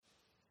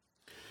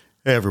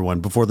Hey everyone,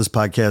 before this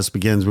podcast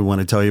begins, we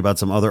want to tell you about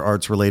some other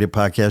arts-related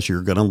podcasts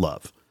you're going to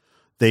love.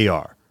 They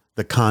are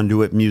the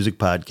Conduit Music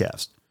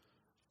Podcast,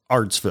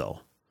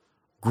 Artsville,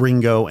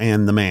 Gringo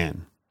and the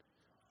Man,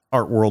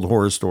 Art World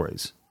Horror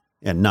Stories,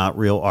 and Not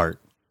Real Art.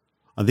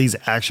 On these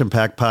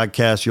action-packed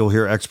podcasts, you'll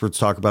hear experts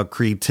talk about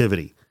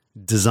creativity,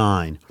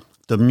 design,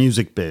 the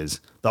music biz,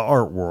 the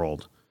art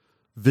world,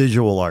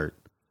 visual art,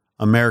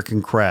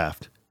 American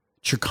craft,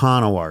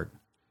 Chicano art,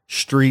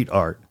 street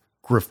art,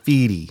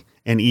 graffiti,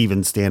 and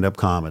even stand-up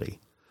comedy.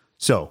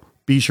 So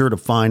be sure to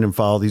find and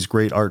follow these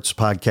great arts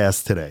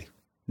podcasts today.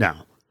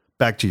 Now,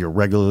 back to your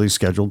regularly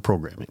scheduled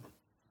programming.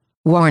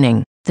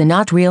 Warning: the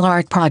Not Real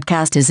Art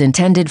podcast is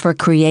intended for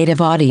creative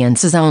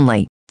audiences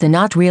only. The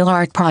Not Real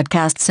Art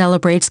podcast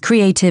celebrates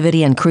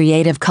creativity and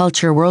creative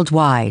culture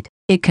worldwide.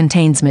 It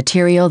contains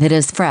material that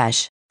is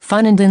fresh,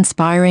 fun, and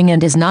inspiring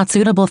and is not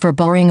suitable for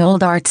boring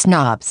old art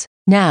snobs.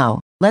 Now,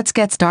 let's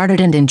get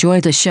started and enjoy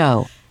the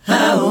show.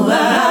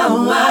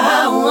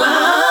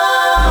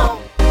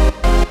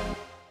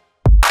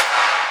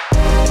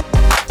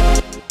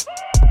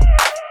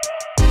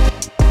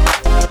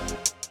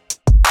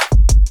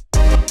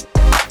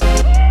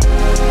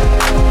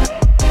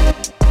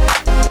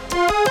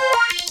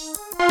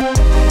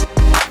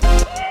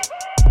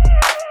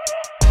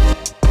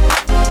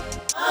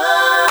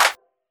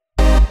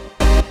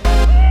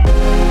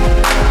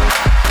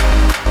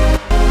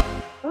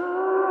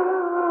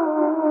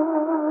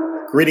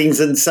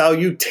 Greetings and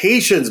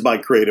salutations, my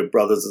creative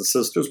brothers and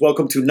sisters.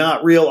 Welcome to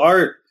Not Real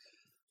Art,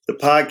 the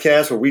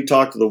podcast where we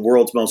talk to the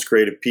world's most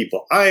creative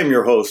people. I am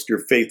your host, your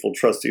faithful,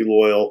 trusty,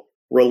 loyal,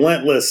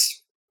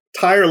 relentless,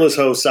 tireless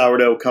host,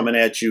 Sourdough, coming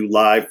at you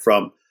live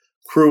from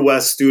Crew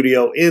West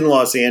Studio in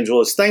Los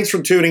Angeles. Thanks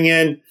for tuning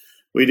in.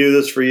 We do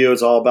this for you.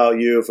 It's all about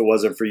you. If it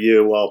wasn't for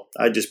you, well,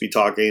 I'd just be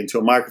talking into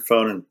a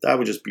microphone, and that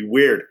would just be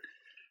weird.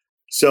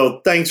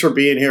 So thanks for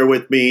being here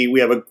with me. We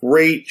have a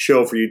great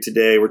show for you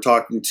today. We're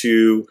talking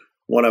to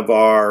one of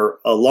our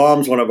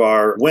alums, one of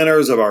our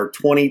winners of our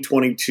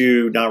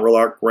 2022 Not Real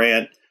Art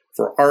Grant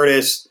for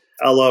Artists.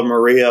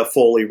 Ellamaria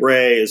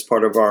Foley-Ray is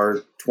part of our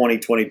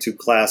 2022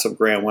 class of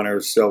grant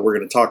winners. So we're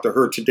going to talk to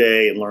her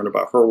today and learn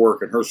about her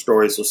work and her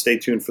story. So stay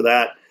tuned for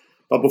that.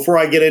 But before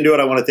I get into it,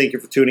 I want to thank you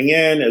for tuning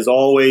in. As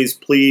always,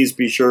 please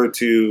be sure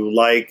to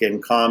like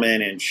and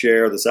comment and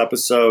share this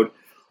episode.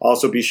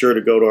 Also, be sure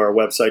to go to our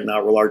website,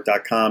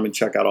 notrealart.com, and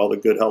check out all the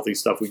good, healthy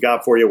stuff we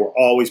got for you. We're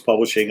always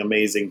publishing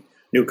amazing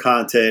new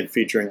content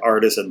featuring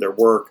artists and their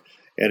work,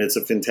 and it's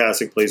a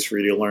fantastic place for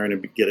you to learn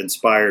and get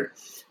inspired.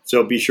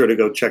 So be sure to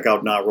go check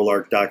out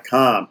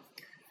notrealart.com.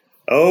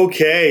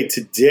 Okay,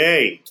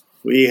 today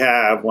we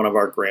have one of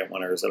our grant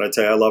winners, and I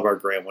tell you, I love our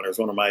grant winners.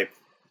 One of my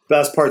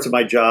best parts of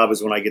my job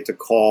is when I get to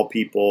call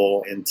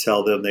people and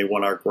tell them they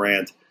won our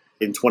grant.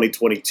 In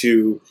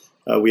 2022,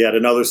 we had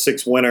another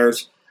 6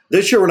 winners.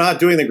 This year, we're not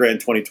doing the grant in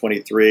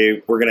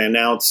 2023. We're going to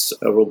announce,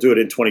 we'll do it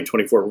in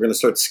 2024. We're going to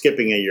start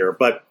skipping a year.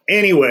 But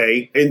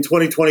anyway, in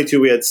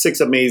 2022, we had 6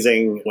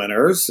 amazing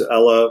winners.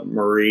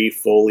 Ellamaria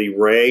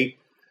Foley-Ray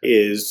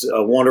is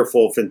a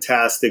wonderful,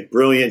 fantastic,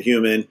 brilliant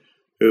human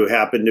who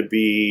happened to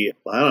be,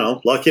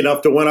 lucky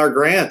enough to win our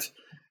grant.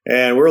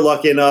 And we're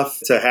lucky enough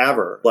to have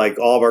her. Like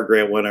all of our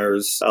grant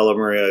winners,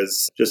 Ellamaria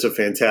is just a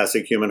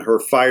fantastic human. Her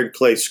fired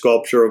clay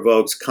sculpture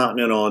evokes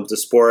continental and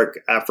diasporic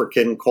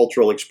African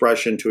cultural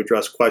expression to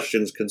address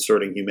questions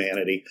concerning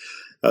humanity.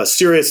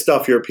 Serious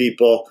stuff here,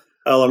 people.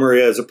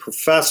 Ellamaria is a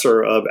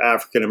professor of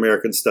African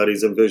American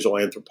Studies and Visual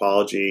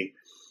Anthropology.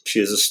 She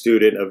is a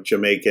student of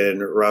Jamaican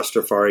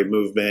Rastafari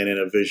movement and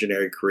a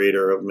visionary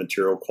creator of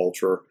material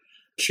culture.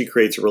 She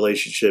creates a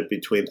relationship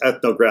between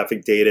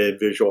ethnographic data and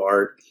visual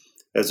art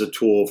as a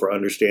tool for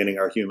understanding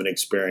our human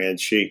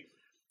experience. She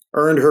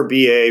earned her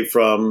BA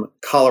from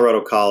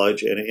Colorado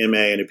College and an MA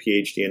and a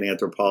PhD in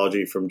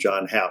anthropology from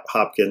Johns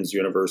Hopkins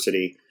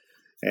University.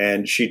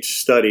 And she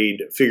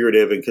studied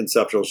figurative and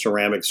conceptual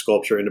ceramic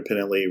sculpture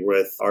independently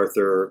with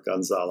Arthur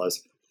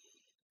Gonzalez.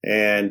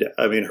 And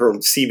her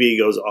CV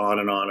goes on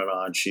and on and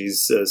on.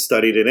 She's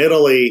studied in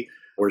Italy,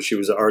 where she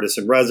was an artist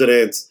in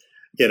residence.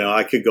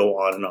 I could go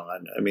on and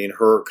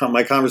on.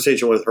 My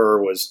conversation with her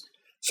was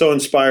so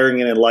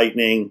inspiring and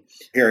enlightening,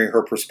 hearing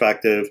her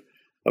perspective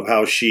of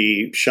how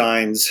she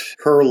shines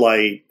her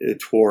light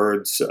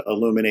towards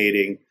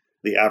illuminating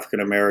the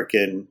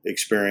African-American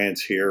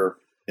experience here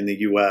in the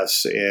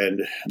U.S.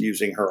 and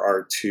using her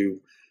art to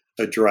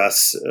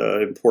address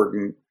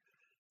important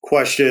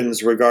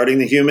questions regarding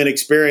the human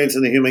experience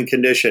and the human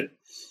condition,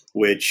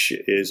 which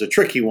is a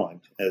tricky one,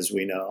 as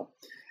we know.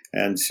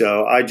 And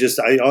so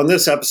on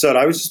this episode,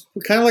 I was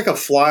kind of like a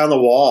fly on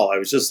the wall. I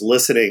was just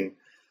listening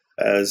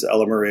as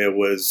Ellamaria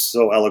was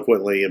so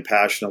eloquently and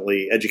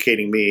passionately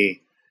educating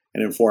me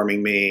and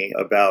informing me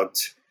about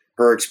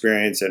her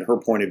experience and her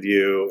point of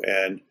view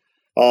and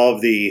all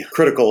of the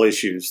critical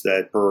issues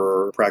that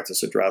her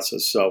practice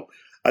addresses. So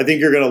I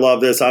think you're going to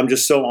love this. I'm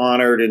just so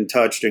honored and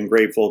touched and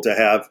grateful to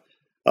have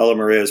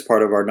Ellamaria as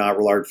part of our Not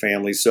Real Art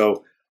family.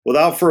 So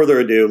without further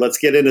ado, let's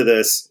get into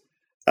this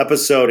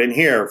episode and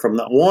hear from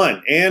the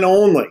one and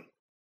only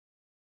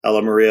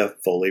Ellamaria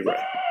Foley-Ray.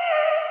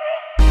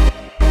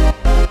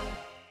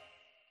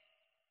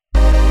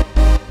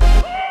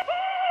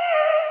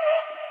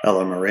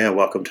 Ellamaria,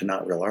 welcome to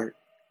Not Real Art.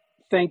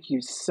 Thank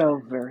you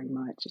so very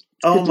much. It's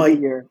Oh good to my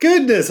be here.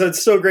 goodness,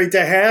 it's so great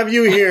to have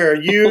you here.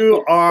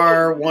 You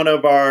are one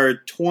of our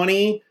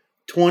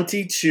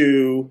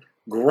 2022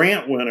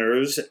 grant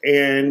winners,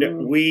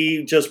 and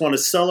we just want to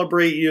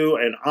celebrate you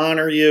and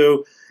honor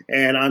you.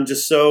 And I'm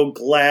just so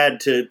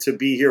glad to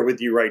be here with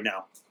you right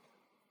now.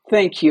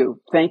 Thank you.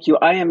 Thank you.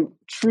 I am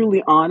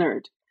truly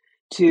honored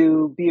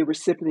to be a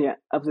recipient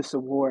of this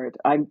award.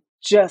 I'm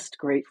just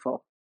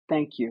grateful.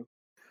 Thank you.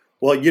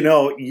 Well,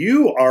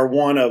 you are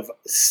one of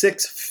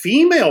 6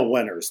 female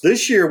winners.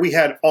 This year we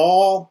had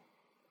all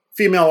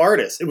female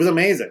artists. It was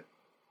amazing.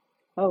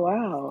 Oh,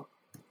 wow.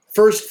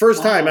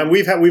 First time, and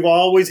we've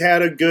always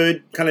had a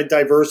good kind of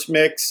diverse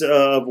mix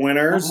of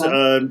winners,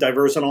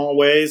 diverse in all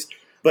ways.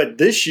 But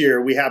this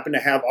year we happen to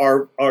have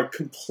our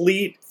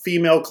complete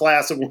female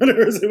class of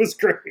winners. It was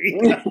great.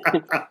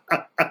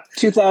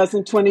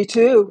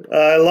 2022.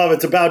 I love it.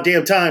 It's about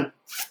damn time.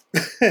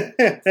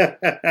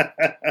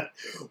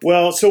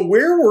 Well, so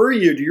where were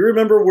you? Do you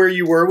remember where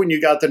you were when you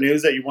got the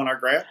news that you won our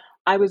grant?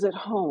 I was at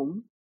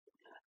home.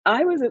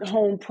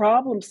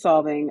 Problem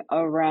solving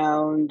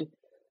around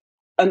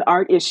an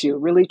art issue,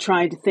 really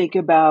trying to think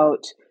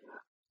about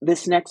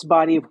this next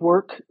body of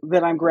work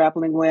that I'm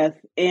grappling with.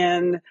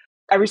 And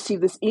I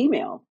received this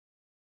email.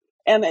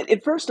 And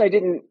at first I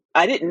didn't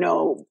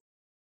know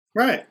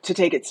to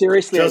take it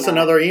seriously. Just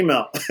another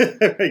email.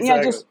 Exactly.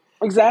 Yeah,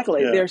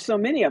 exactly. Yeah. There's so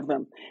many of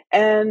them.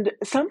 And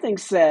something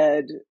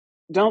said,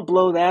 don't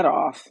blow that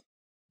off.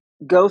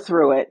 Go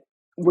through it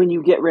when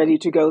you get ready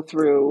to go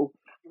through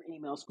your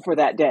emails for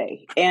that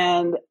day.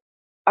 And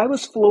I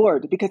was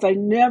floored because I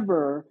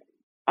never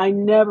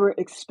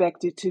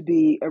expected to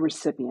be a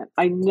recipient.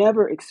 I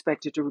never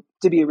expected to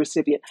be a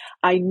recipient.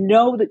 I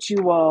know that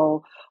you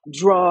all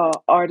draw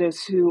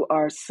artists who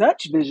are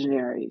such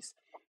visionaries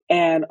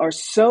and are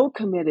so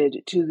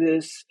committed to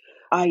this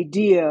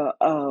idea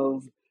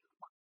of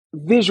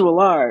visual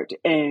art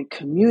and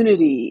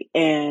community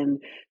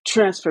and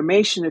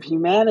transformation of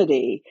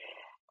humanity.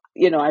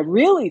 I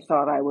really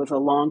thought I was a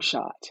long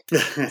shot.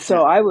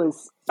 So I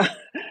was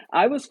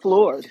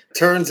floored.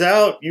 Turns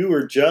out you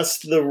were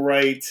just the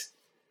right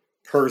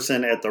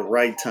person at the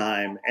right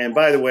time. And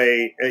by the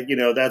way,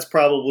 that's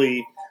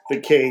probably the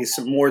case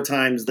more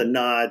times than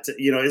not.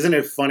 Isn't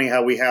it funny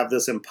how we have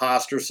this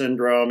imposter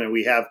syndrome and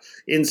we have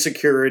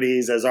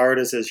insecurities as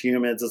artists, as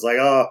humans? It's like,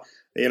 I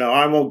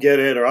won't get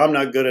it or I'm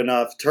not good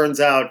enough. Turns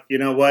out, you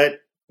know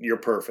what? You're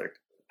perfect.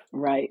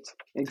 Right.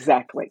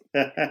 Exactly.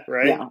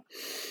 Right? Yeah.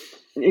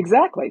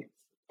 Exactly.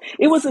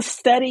 It was a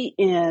study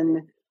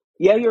in,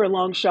 you're a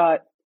long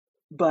shot,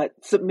 but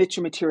submit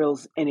your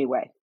materials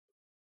anyway.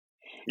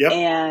 Yep.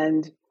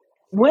 And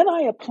when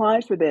I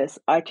applied for this,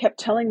 I kept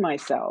telling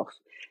myself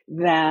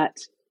that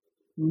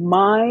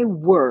my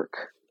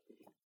work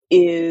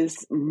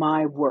is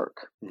my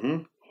work.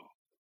 Mm-hmm.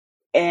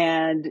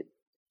 And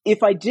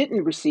if I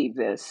didn't receive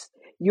this,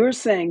 you're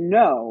saying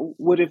no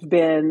would have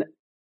been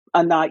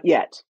a not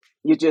yet.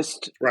 You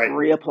just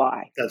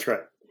reapply. That's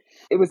right.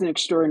 It was an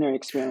extraordinary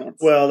experience.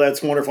 Well,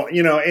 that's wonderful.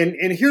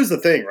 And here's the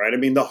thing, right? I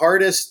mean, the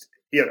hardest,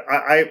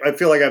 I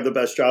feel like I have the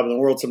best job in the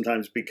world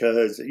sometimes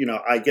because,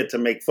 I get to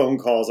make phone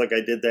calls like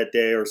I did that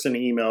day or send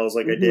emails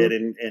like I did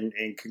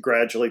and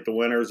congratulate the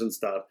winners and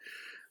stuff.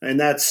 And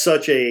that's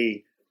such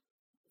a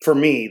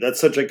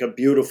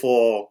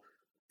beautiful,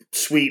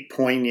 sweet,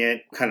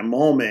 poignant kind of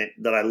moment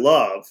that I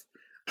love.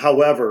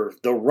 However,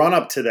 the run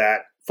up to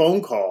that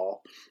phone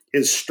call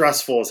is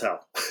stressful as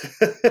hell.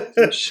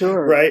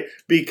 Sure. Right?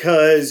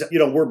 Because,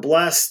 we're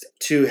blessed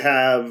to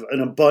have an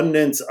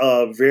abundance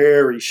of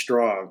very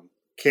strong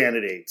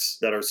candidates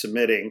that are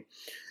submitting.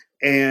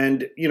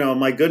 And,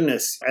 my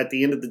goodness, at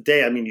the end of the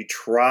day, I mean, you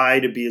try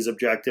to be as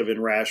objective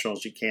and rational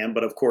as you can,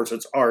 but of course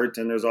it's art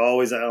and there's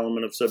always an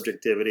element of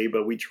subjectivity,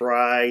 but we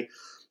try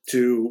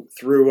to,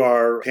 through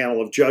our panel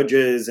of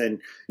judges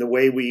and the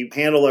way we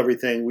handle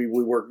everything, we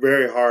work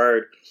very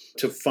hard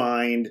to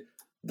find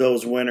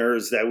those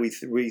winners that we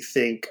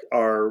think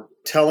are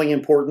telling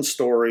important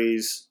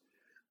stories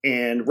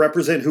and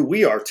represent who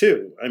we are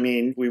too. I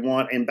mean, we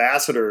want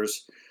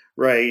ambassadors,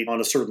 right, on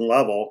a certain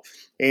level.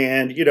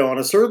 And, on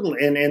a certain,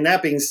 and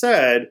that being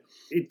said,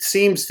 it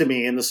seems to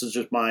me, and this is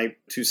just my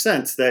 2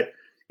 cents, that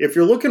if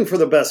you're looking for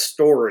the best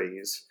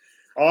stories,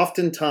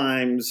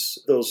 oftentimes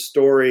those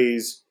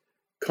stories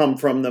come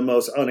from the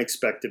most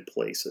unexpected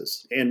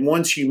places. And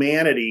one's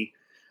humanity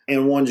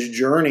and one's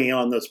journey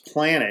on this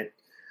planet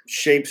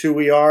shapes who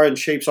we are and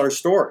shapes our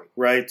story,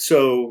 right?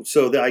 So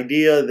the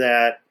idea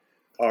that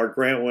our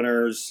grant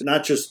winners,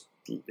 not just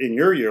in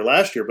your year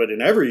last year, but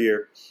in every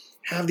year,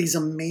 have these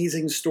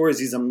amazing stories,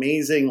 these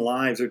amazing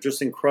lives. They're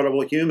just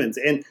incredible humans.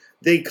 And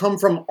they come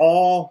from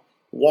all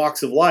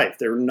walks of life.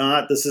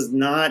 This is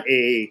not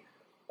you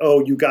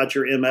got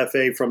your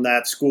MFA from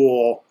that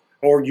school,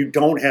 or you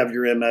don't have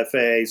your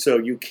MFA, so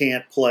you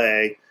can't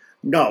play.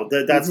 No,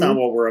 that's not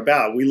what we're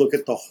about. We look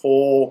at the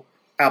whole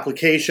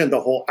application,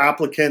 the whole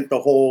applicant,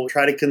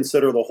 try to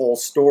consider the whole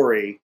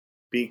story,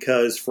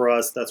 because for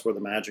us, that's where the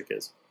magic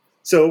is.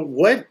 So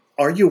what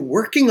are you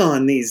working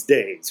on these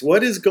days?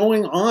 What is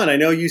going on? I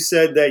know you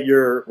said that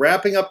you're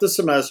wrapping up the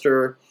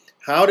semester.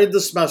 How did the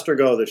semester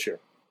go this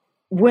year?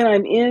 When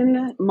I'm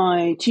in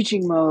my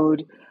teaching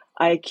mode,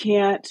 I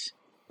can't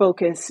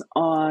focus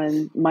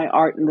on my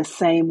art in the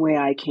same way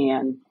I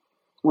can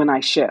when I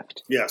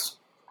shift. Yes.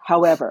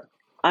 However,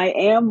 I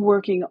am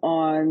working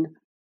on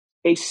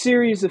a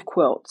series of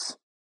quilts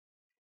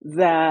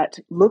that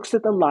looks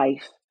at the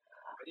life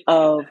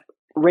of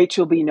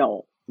Rachel B.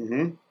 Noel.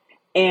 Mm-hmm.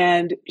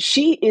 And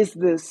she is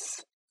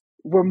this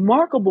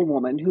remarkable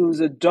woman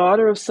who's a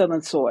daughter of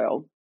Southern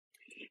soil.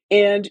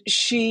 And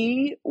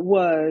she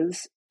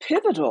was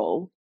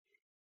pivotal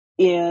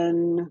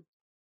in,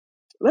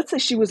 let's say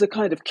she was a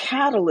kind of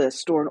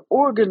catalyst or an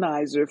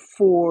organizer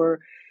for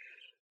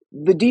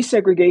the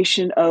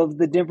desegregation of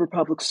the Denver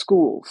public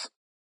schools.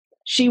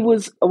 She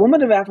was a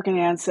woman of African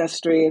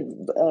ancestry,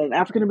 an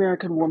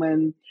African-American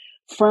woman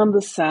from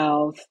the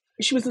South.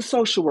 She was a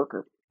social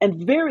worker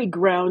and very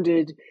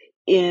grounded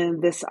in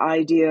this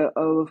idea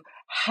of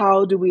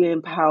how do we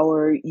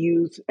empower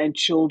youth and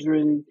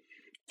children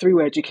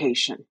through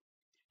education?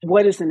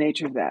 What is the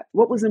nature of that?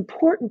 What was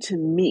important to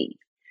me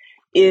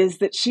is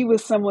that she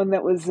was someone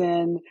that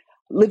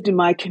lived in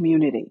my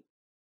community.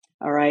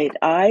 All right.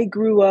 I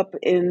grew up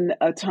in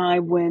a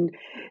time when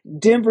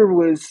Denver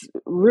was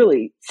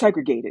really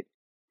segregated.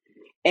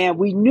 And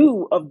we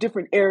knew of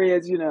different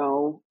areas,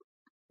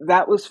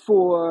 that was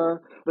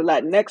for the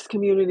Latinx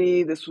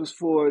community. This was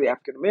for the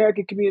African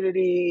American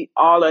community.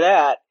 All of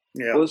that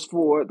was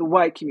for the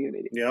white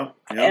community. Yeah.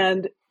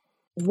 And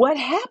what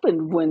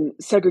happened when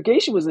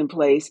segregation was in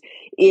place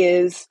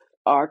is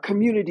our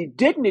community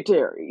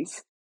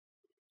dignitaries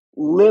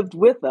lived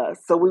with us.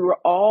 So we were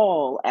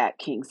all at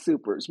King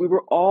Soopers. We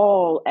were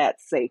all at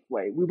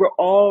Safeway. We were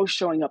all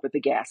showing up at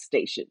the gas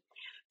station.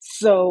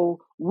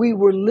 So we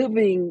were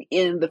living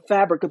in the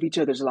fabric of each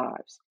other's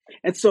lives.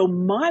 And so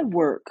my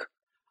work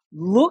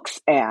looks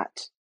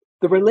at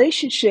the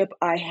relationship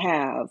I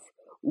have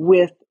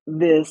with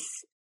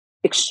this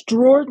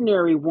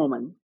extraordinary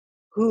woman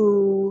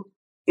who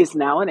is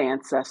now an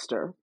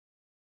ancestor.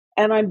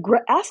 And I'm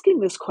asking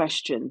this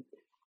question: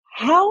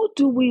 how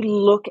do we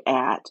look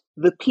at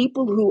the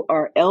people who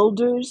are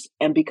elders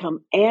and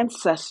become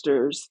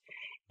ancestors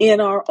in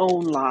our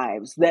own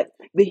lives? That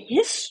the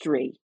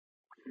history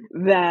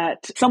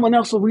that someone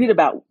else will read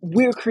about,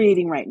 we're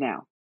creating right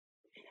now.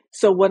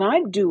 So what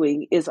I'm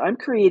doing is I'm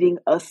creating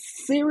a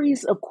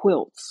series of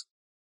quilts,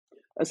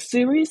 a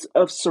series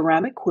of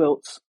ceramic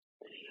quilts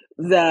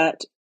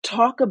that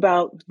talk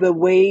about the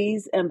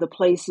ways and the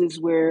places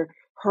where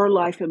her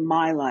life and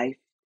my life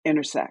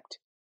intersect.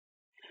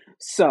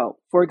 So,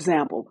 for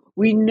example,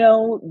 we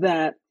know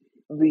that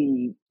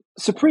the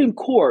Supreme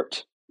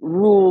Court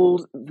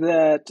ruled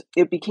that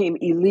it became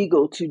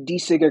illegal to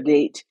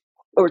desegregate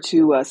or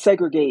to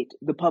segregate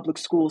the public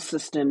school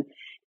system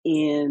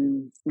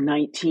in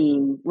May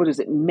 17th,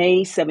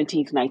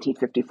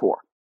 1954.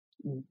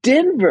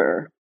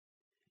 Denver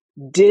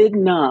did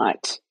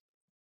not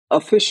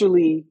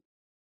officially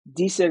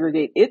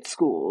desegregate its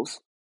schools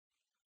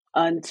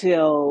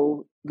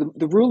until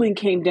the ruling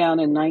came down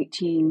in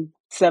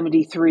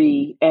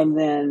 1973, and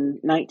then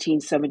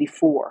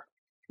 1974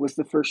 was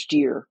the first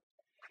year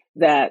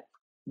that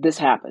this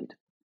happened.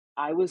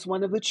 I was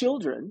one of the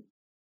children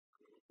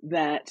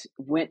that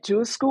went to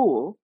a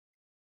school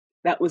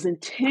that was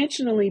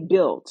intentionally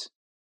built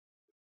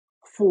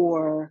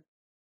for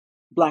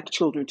Black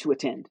children to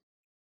attend.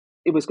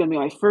 It was going to be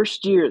my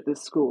first year at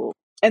this school.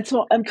 And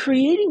so I'm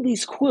creating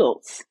these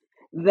quilts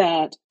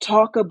that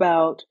talk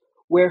about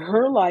where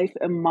her life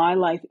and my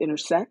life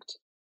intersect,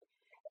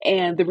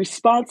 and the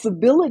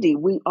responsibility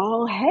we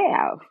all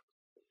have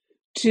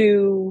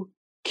to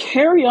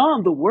carry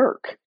on the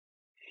work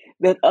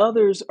that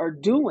others are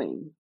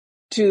doing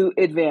to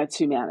advance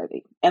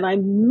humanity. And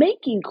I'm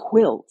making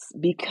quilts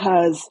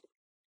because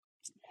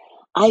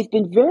I've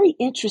been very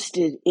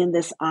interested in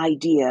this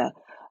idea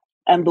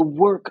and the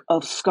work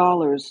of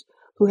scholars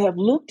who have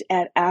looked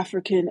at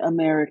African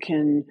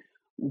American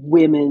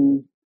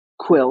women's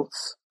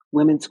quilts,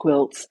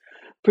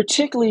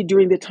 particularly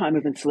during the time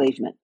of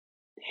enslavement,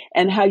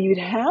 and how you'd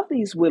have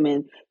these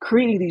women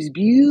creating these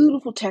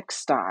beautiful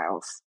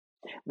textiles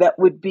that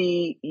would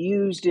be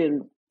used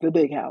in the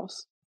big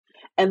house.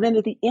 And then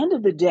at the end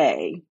of the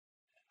day,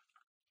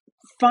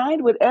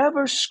 find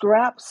whatever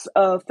scraps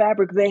of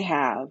fabric they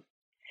have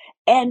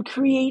and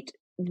create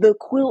the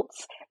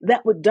quilts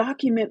that would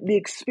document the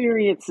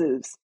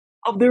experiences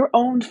of their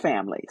own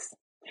families,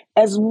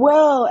 as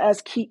well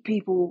as keep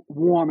people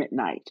warm at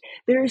night.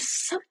 There is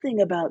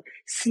something about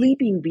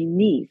sleeping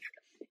beneath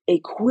a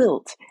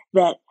quilt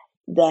that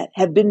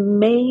have been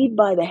made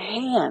by the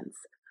hands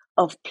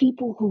of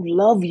people who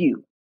love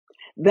you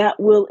that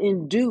will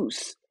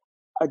induce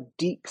a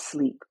deep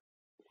sleep.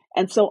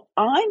 And so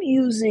I'm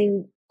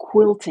using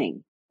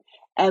quilting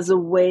as a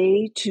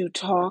way to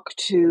talk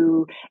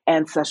to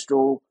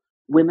ancestral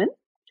women.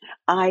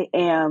 I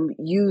am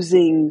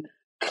using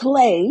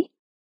clay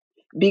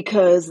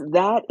because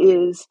that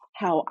is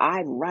how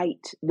I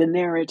write the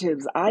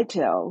narratives I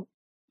tell.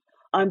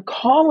 I'm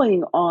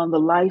calling on the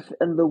life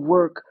and the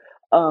work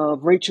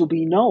of Rachel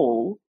B.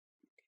 Noel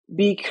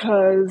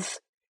because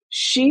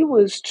she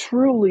was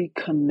truly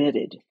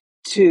committed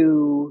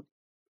to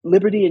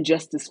liberty and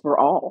justice for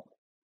all.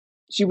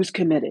 She was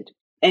committed,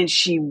 and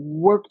she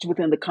worked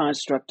within the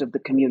construct of the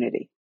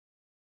community.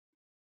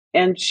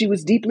 And she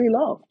was deeply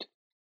loved,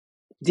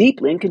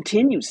 deeply, and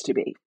continues to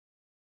be.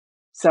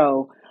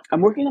 So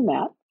I'm working on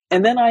that.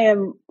 And then I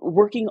am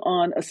working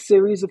on a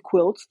series of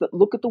quilts that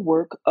look at the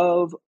work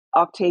of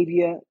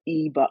Octavia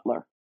E.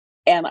 Butler.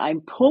 And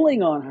I'm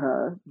pulling on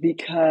her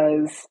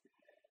because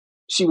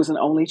she was an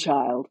only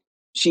child.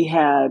 She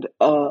had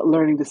a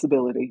learning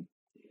disability.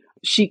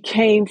 She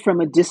came from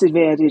a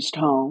disadvantaged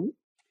home.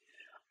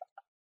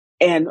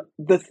 And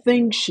the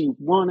thing she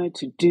wanted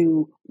to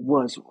do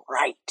was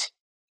write,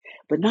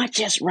 but not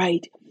just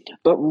write,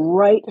 but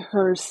write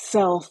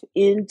herself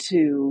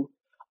into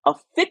a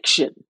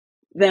fiction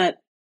that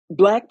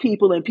Black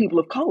people and people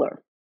of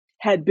color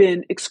had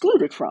been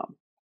excluded from.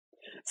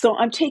 So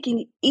I'm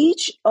taking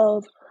each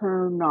of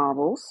her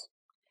novels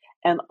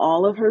and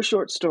all of her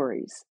short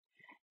stories,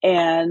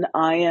 and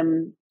I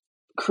am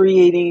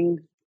creating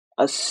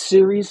a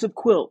series of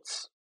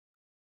quilts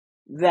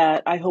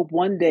that I hope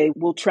one day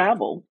will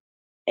travel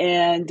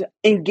and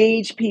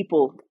engage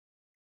people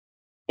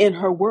in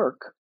her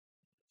work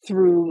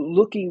through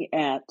looking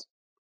at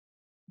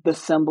the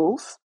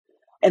symbols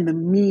and the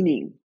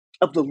meaning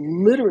of the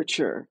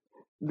literature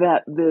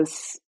that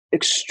this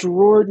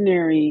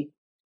extraordinary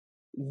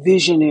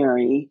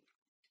visionary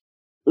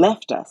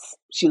left us.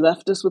 She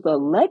left us with a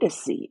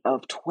legacy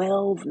of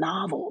 12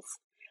 novels,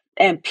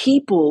 and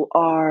people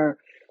are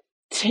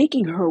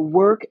taking her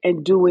work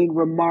and doing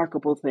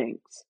remarkable things.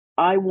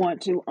 I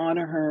want to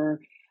honor her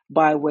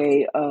by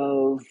way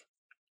of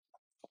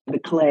the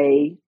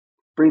clay,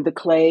 bring the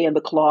clay and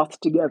the cloth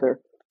together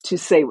to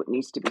say what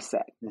needs to be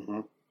said,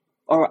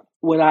 or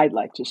what I'd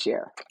like to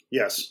share.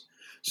 Yes.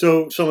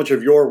 So much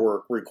of your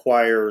work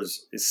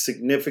requires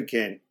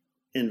significant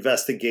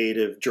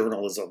investigative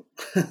journalism,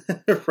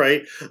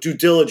 right? Due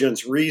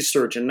diligence,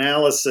 research,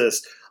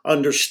 analysis,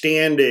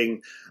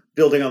 understanding,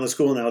 building on the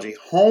school analogy,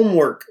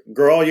 homework.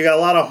 Girl, you got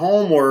a lot of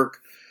homework,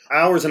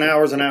 hours and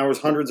hours and hours,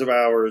 hundreds of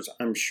hours,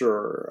 I'm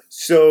sure.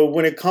 So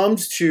when it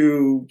comes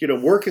to,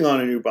 working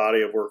on a new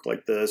body of work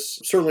like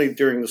this, certainly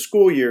during the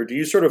school year, do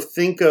you sort of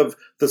think of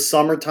the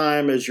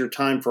summertime as your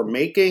time for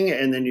making,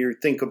 and then you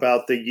think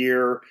about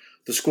the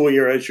school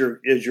year as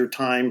your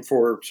time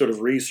for sort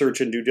of research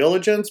and due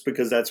diligence,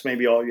 because that's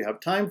maybe all you have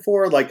time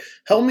for? Like,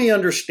 help me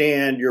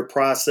understand your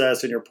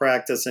process and your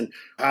practice and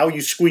how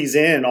you squeeze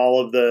in all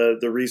of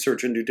the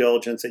research and due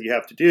diligence that you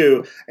have to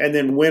do. And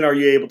then when are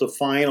you able to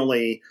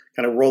finally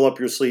kind of roll up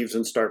your sleeves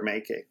and start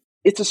making?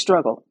 It's a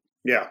struggle.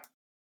 Yeah.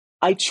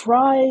 I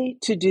try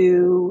to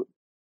do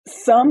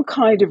some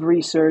kind of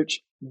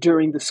research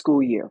during the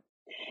school year.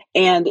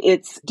 And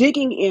it's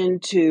digging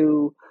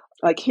into,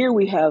 like, here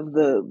we have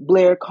the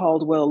Blair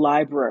Caldwell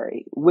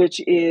Library, which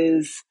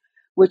is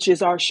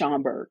our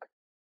Schomburg.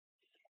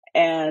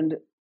 And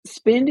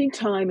spending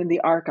time in the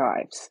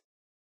archives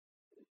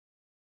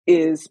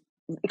is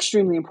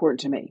extremely important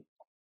to me.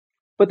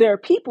 But there are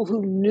people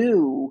who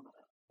knew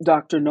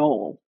Dr.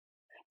 Noel.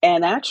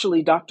 And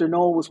actually, Dr.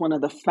 Noel was one of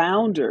the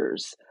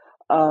founders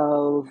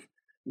of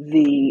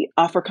the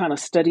Africana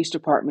Studies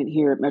Department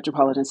here at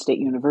Metropolitan State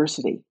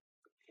University.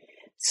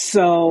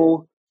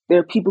 So there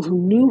are people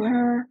who knew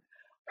her.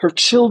 Her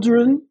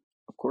children,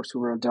 of course,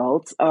 who are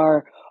adults,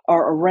 are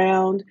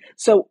around.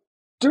 So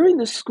during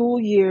the school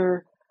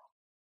year,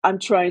 I'm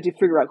trying to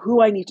figure out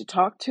who I need to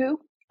talk to.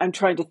 I'm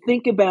trying to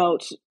think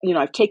about,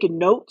 I've taken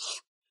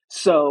notes.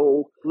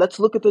 So let's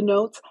look at the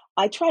notes.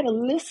 I try to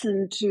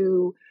listen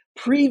to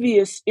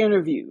previous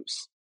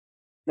interviews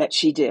that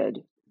she did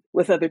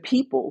with other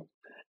people.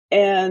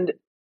 And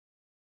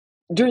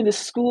during the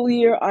school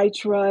year, I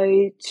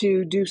try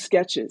to do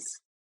sketches.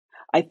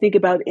 I think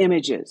about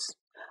images.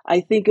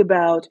 I think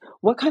about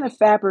what kind of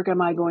fabric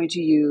am I going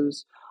to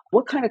use?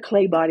 What kind of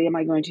clay body am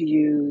I going to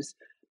use?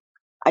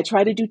 I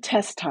try to do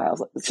test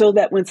tiles so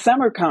that when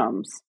summer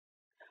comes,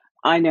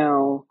 I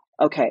know,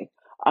 okay,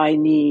 I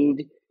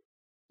need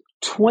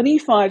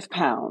 25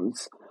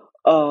 pounds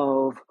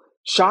of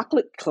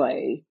chocolate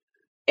clay,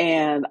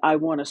 and I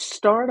want to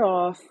start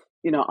off,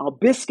 I'll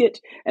biscuit,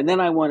 and then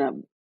I want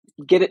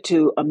to get it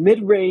to a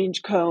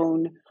mid-range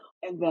cone,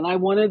 and then I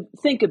want to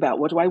think about,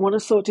 what do I want to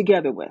sew it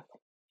together with?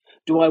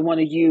 Do I want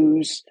to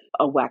use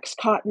a wax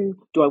cotton?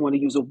 Do I want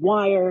to use a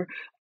wire?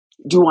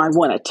 Do I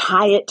want to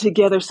tie it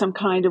together some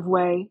kind of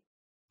way?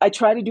 I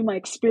try to do my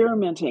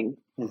experimenting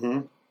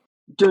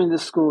during the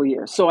school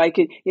year so I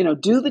could,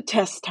 do the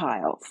test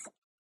tiles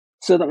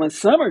so that when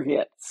summer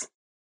hits,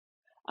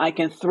 I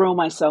can throw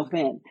myself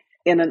in.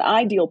 In an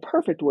ideal,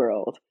 perfect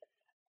world,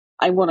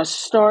 I want to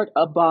start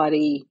a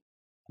body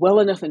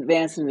well enough in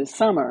advance in the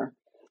summer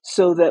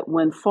so that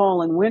when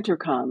fall and winter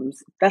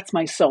comes, that's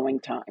my sewing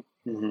time.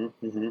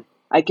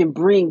 I can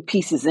bring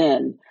pieces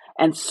in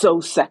and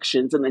sew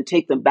sections and then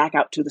take them back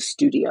out to the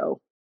studio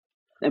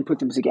and put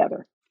them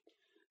together.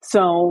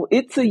 So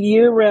it's a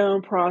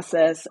year-round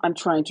process. I'm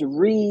trying to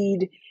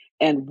read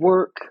and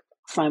work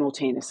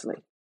simultaneously.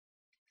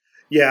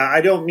 Yeah,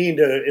 I don't mean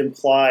to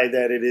imply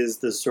that it is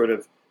this sort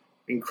of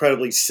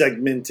incredibly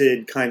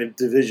segmented kind of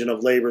division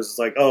of labors. It's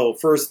like, oh,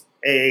 first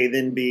A,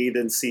 then B,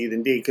 then C,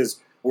 then D, because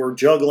we're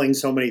juggling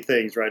so many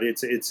things, right?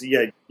 It's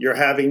yeah, you're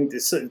having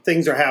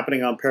things are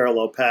happening on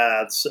parallel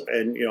paths,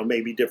 and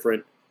maybe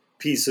different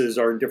pieces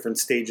are in different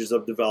stages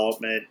of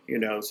development.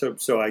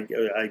 So I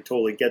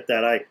totally get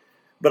that.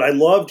 But I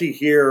love to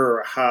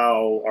hear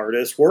how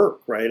artists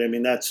work, right? I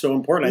mean, that's so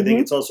important. I think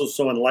Mm-hmm. it's also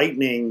so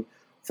enlightening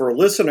for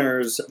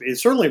listeners.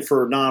 It's certainly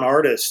for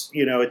non-artists.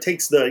 It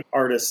takes the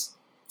artists,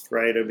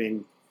 right? I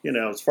mean,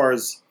 as far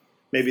as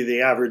maybe the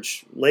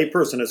average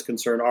layperson is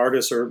concerned,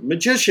 artists are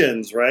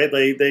magicians, right?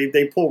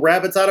 They pull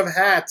rabbits out of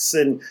hats,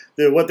 and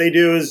what they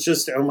do is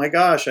just, oh my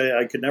gosh,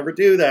 I could never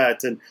do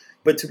that.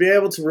 But to be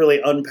able to really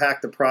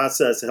unpack the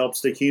process, it helps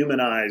to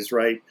humanize,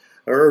 right?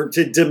 Or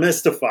to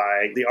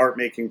demystify the art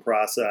making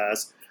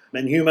process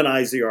and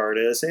humanize the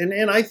artist.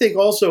 And I think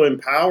also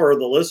empower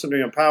the listener,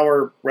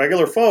 empower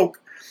regular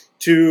folk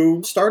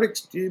to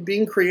start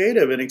being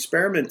creative and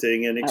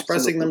experimenting and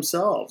expressing Absolutely.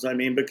 themselves. I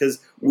mean, because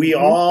we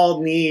Mm-hmm.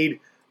 all need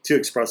to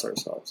express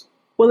ourselves.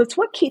 Well, it's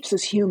what keeps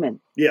us human.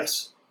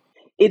 Yes.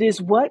 It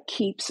is what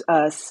keeps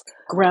us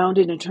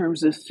grounded in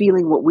terms of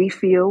feeling what we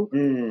feel,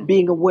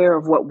 being aware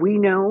of what we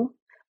know,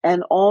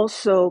 and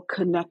also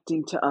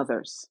connecting to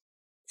others.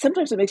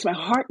 Sometimes it makes my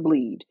heart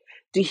bleed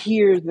to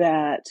hear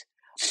that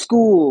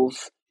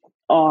schools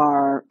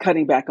are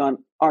cutting back on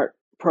art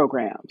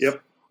programs,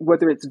 Yep.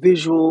 whether it's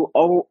visual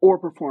or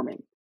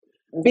performing,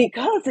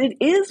 because it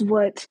is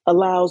what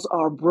allows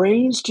our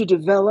brains to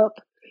develop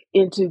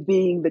into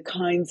being the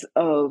kinds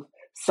of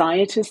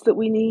scientists that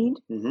we need,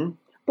 Mm-hmm.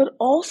 but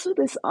also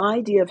this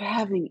idea of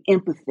having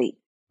empathy.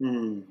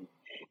 Mm.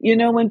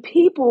 When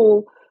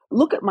people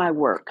look at my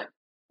work,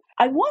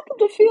 I want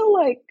them to feel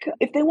like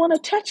if they want to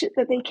touch it,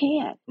 that they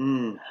can.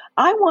 Mm.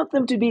 I want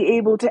them to be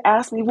able to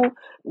ask me, well,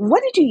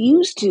 what did you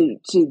use to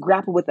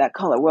grapple with that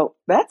color? Well,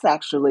 that's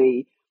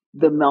actually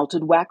the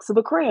melted wax of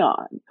a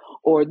crayon,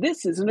 or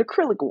this is an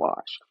acrylic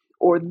wash,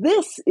 or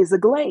this is a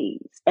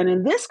glaze. And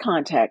in this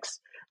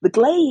context, the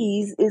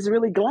glaze is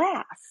really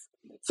glass.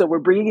 So we're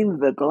bringing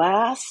the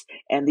glass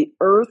and the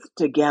earth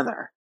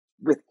together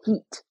with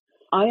heat.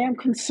 I am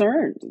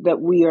concerned that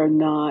we are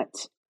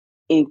not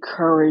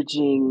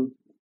encouraging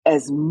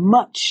as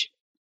much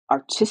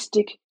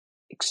artistic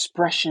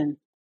expression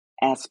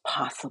as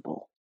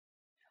possible.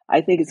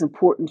 I think it's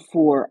important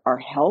for our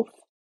health,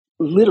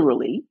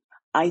 literally.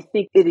 I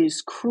think it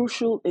is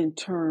crucial in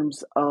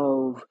terms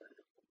of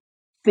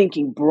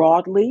thinking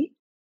broadly.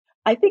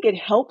 I think it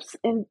helps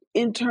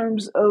in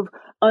terms of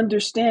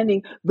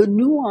understanding the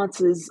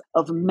nuances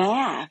of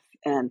math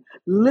and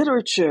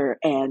literature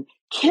and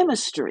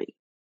chemistry.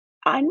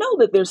 I know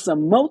that there's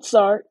some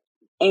Mozart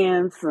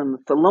and some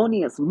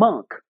Thelonious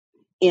Monk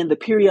in the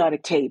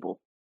periodic table.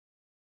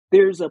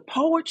 There's a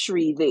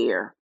poetry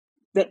there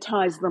that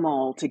ties them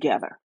all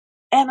together.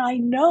 And I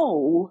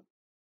know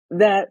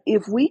that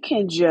if we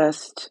can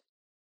just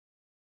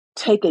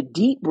take a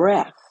deep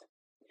breath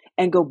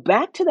and go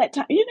back to that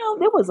time,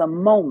 there was a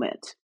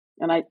moment,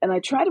 and I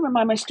try to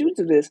remind my students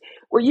of this,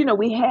 where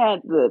we had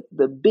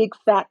the big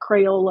fat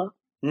Crayola,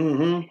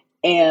 Mm-hmm.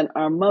 and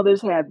our mothers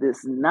had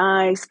this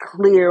nice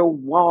clear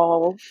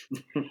wall,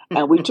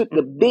 and we took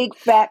the big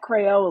fat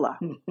Crayola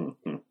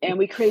and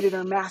we created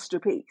our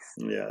masterpiece.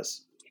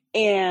 Yes.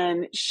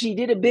 And she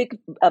did a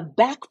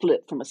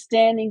backflip from a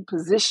standing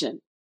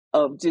position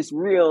of just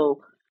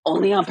real,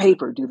 only on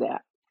paper do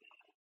that.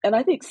 And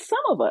I think some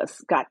of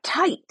us got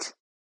tight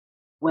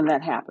when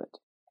that happened.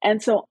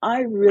 And so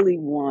I really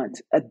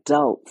want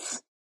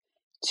adults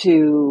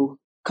to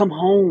come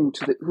home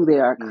to who they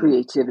are,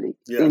 creativity,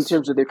 in Yes.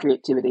 terms of their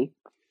creativity.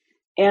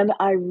 And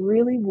I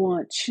really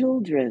want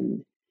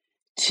children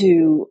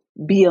to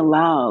be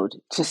allowed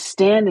to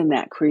stand in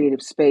that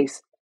creative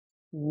space,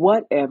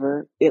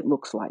 whatever it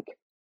looks like.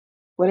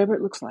 Whatever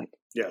it looks like.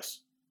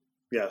 Yes.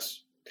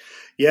 Yes.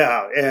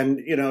 Yeah, and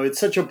it's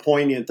such a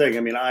poignant thing.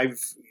 I mean,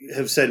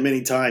 have said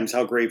many times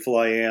how grateful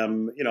I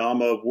am.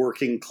 I'm a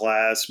working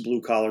class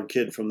blue collar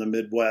kid from the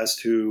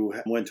Midwest who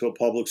went to a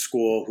public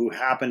school, who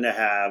happened to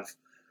have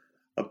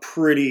a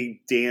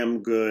pretty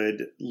damn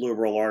good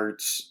liberal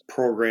arts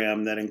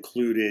program that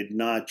included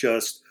not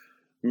just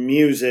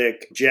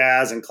music,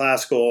 jazz and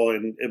classical,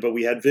 but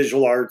we had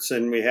visual arts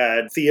and we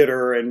had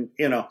theater, and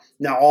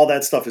now all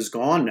that stuff is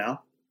gone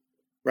now,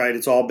 right?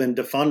 It's all been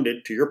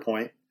defunded, to your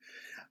point.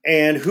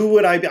 And who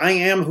would I be? I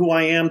am who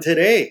I am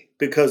today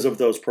because of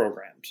those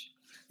programs.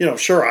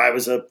 Sure, I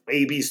was a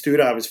AB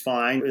student. I was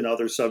fine in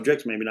other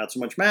subjects, maybe not so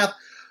much math,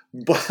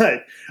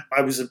 but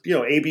I was a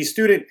AB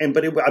student.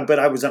 But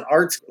I was an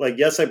arts, like,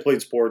 yes, I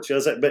played sports,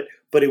 yes,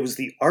 but it was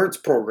the arts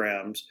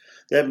programs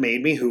that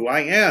made me who I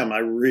am. I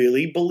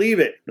really believe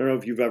it. I don't know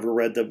if you've ever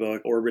read the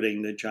book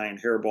Orbiting the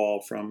Giant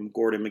Hairball from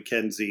Gordon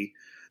MacKenzie.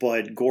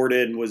 but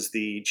Gordon was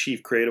the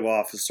chief creative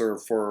officer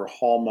for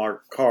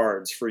Hallmark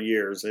Cards for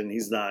years, and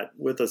he's not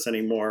with us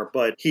anymore.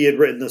 But he had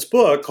written this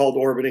book called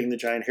Orbiting the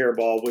Giant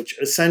Hairball, which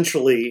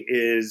essentially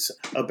is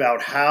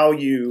about how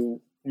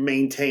you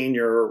maintain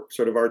your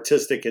sort of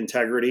artistic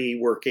integrity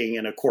working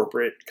in a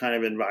corporate kind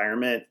of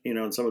environment,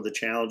 and some of the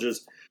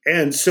challenges.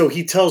 And so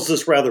he tells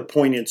this rather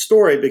poignant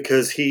story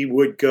because he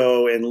would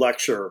go and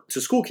lecture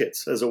to school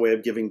kids as a way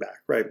of giving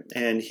back, right?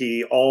 And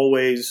he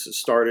always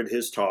started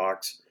his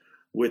talks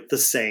with the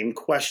same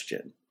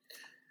question: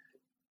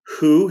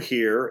 who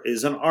here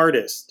is an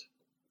artist?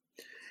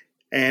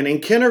 And in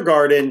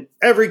kindergarten,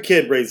 every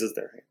kid raises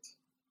their hands,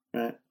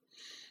 right?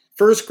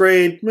 First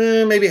grade,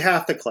 maybe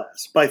half the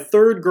class. By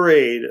third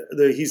grade,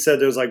 he said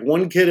there's like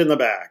one kid in the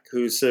back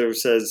who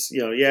says,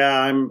 yeah,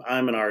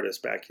 I'm an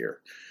artist back here.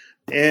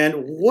 And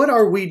what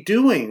are we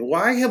doing?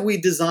 Why have we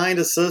designed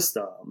a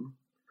system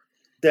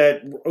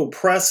that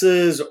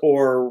oppresses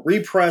or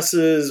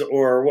represses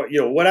or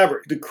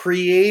whatever, the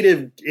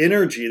creative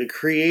energy, the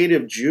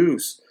creative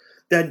juice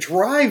that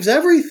drives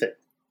everything?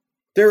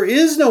 There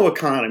is no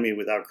economy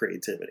without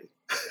creativity.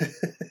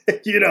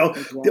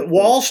 Exactly.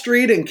 Wall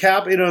Street and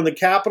the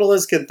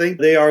capitalists can think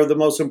they are the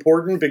most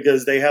important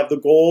because they have the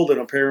gold, and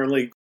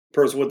apparently the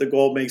person with the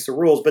gold makes the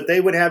rules, but they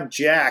would have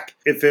jack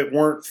if it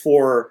weren't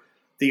for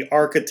the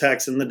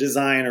architects and the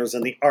designers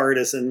and the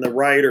artists and the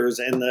writers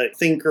and the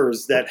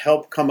thinkers that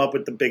help come up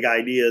with the big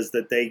ideas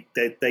that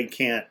they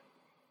can't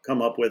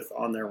come up with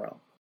on their own.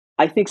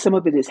 I think some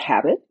of it is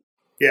habit.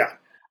 Yeah.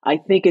 I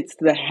think it's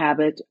the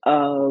habit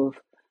of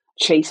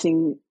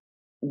chasing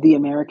the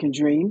American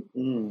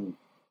dream.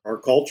 Our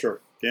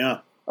culture. Yeah.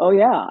 Oh,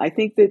 yeah. I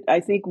think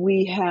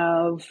we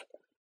have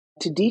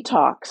to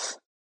detox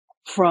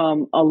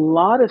from a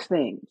lot of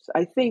things.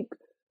 I think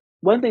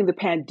one thing the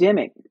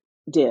pandemic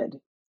did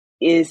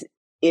is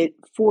it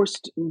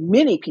forced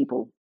many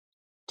people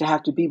to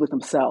have to be with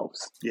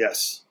themselves.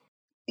 Yes.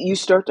 You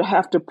start to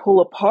have to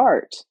pull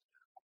apart,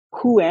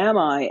 who am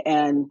I?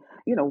 And,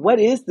 what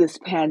is this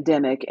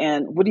pandemic?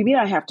 And what do you mean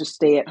I have to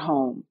stay at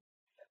home?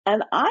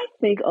 And I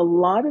think a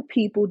lot of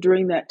people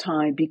during that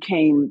time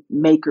became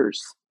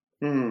makers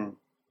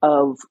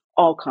of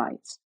all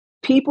kinds.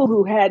 People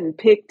who hadn't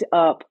picked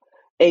up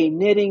a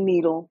knitting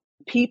needle,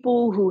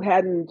 people who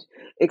hadn't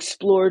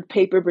explored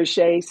paper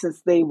mache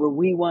since they were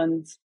wee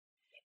ones,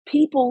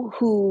 people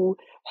who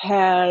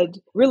had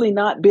really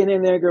not been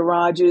in their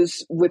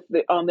garages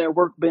on their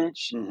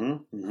workbench.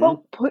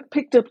 Folk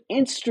picked up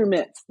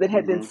instruments that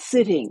had been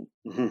sitting.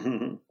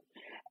 And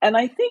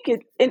I think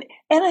and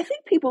I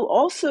think people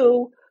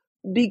also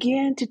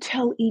began to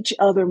tell each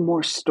other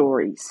more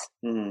stories.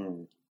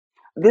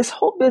 This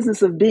whole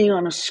business of being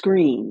on a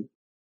screen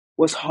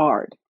was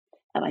hard.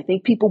 And I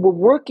think people were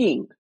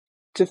working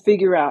to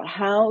figure out,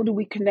 how do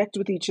we connect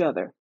with each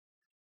other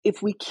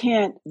if we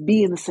can't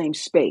be in the same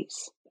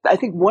space? I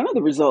think one of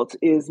the results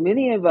is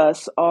many of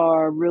us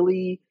are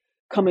really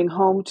coming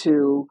home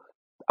to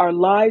our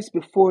lives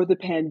before the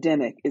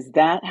pandemic. Is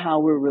that how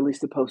we're really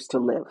supposed to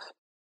live?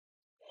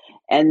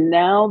 And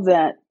now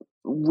that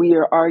we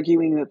are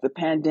arguing that the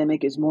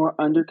pandemic is more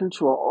under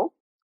control,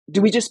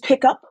 do we just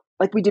pick up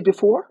like we did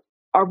before?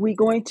 Are we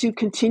going to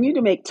continue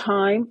to make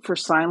time for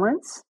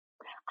silence?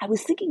 I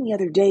was thinking the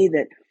other day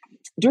that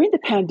during the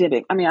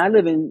pandemic, I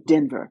live in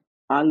Denver.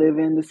 I live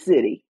in the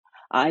city.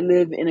 I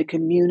live in a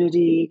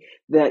community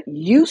that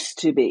used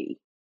to be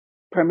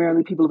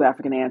primarily people of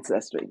African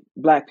ancestry,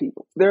 Black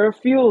people. There are a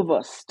few of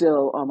us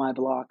still on my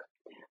block.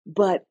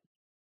 But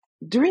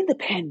during the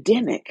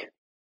pandemic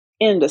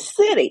in the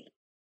city,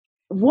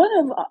 one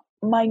of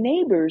my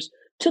neighbors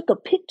took a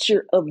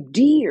picture of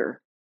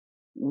deer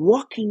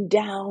walking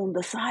down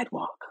the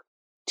sidewalk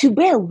to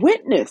bear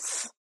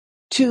witness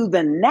to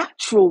the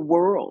natural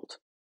world,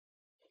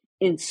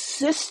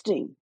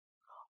 insisting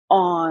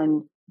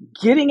on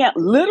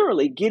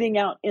literally getting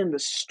out in the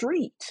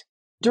street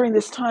during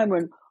this time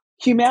when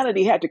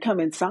humanity had to come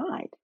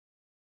inside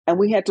and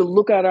we had to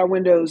look out our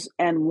windows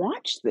and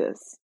watch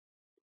this,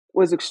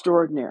 was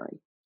extraordinary.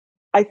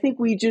 I think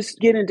we just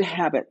get into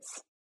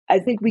habits. I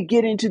think we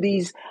get into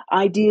these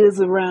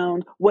ideas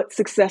around what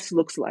success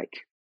looks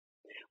like.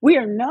 We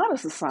are not a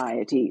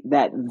society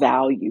that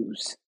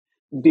values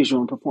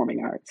visual and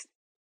performing arts.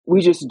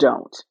 We just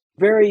don't.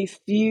 Very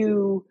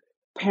few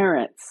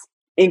parents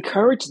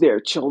encourage their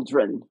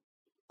children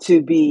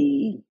to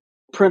be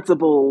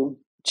principal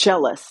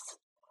cellists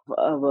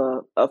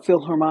of a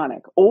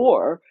philharmonic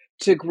or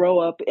to grow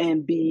up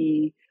and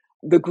be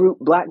the group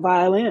Black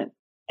Violin.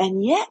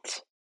 And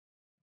yet,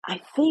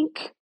 I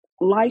think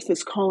life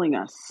is calling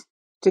us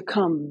to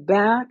come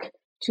back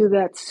to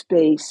that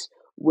space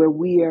where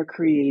we are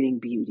creating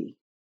beauty.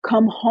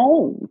 Come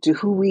home to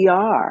who we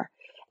are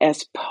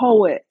as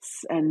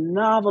poets and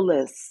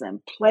novelists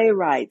and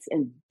playwrights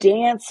and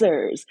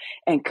dancers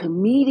and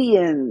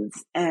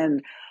comedians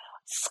and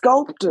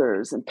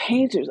sculptors and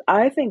painters.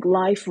 I think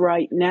life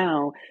right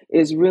now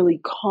is really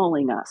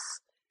calling us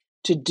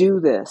to do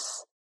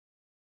this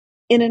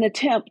in an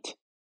attempt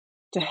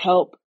to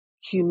help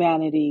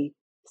humanity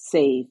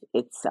save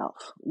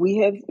itself. We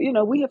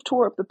have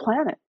tore up the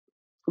planet.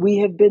 We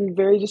have been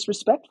very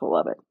disrespectful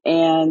of it.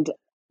 And,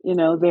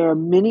 there are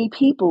many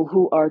people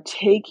who are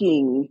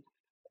taking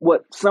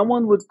what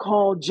someone would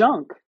call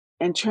junk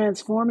and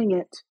transforming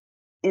it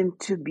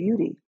into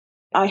beauty.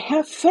 I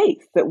have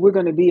faith that we're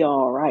going to be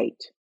all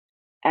right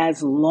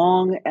as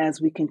long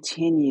as we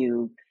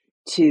continue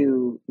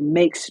to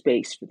make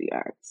space for the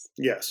arts.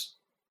 Yes.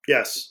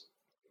 Yes.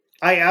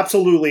 I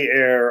absolutely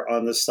err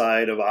on the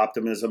side of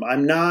optimism.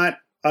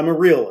 I'm a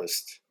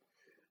realist.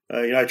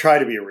 I try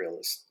to be a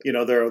realist.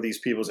 There are these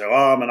people who say,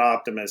 oh, I'm an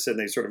optimist, and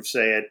they sort of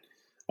say it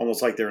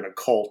almost like they're in a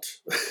cult.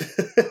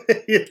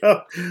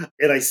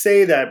 And I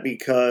say that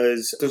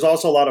because there's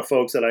also a lot of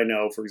folks that I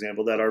know, for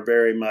example, that are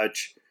very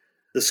much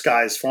the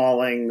sky's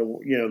falling,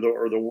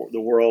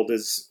 the world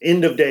is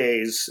end of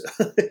days.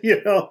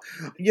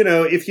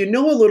 If you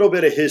know a little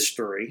bit of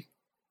history,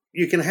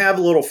 you can have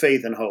a little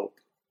faith and hope,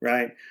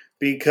 right?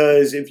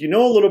 Because if you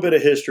know a little bit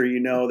of history, you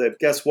know that,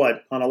 guess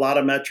what? On a lot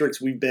of metrics,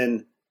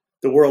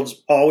 the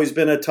world's always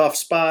been a tough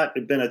spot.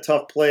 It's been a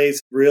tough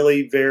place,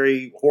 really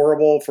very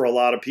horrible for a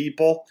lot of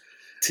people.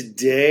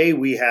 Today,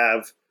 we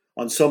have,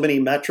 on so many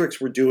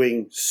metrics, we're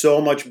doing so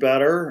much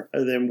better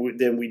than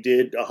we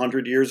did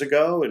 100 years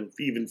ago, and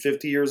even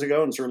 50 years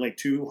ago, and certainly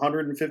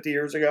 250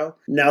 years ago.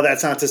 Now,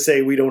 that's not to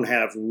say we don't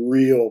have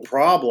real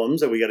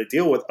problems that we got to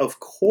deal with, of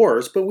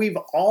course, but we've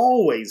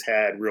always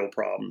had real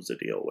problems to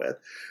deal with.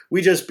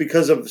 We just,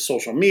 because of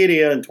social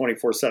media and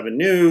 24/7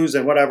 news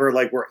and whatever,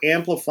 we're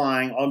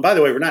amplifying. Oh, and by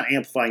the way, we're not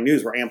amplifying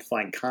news, we're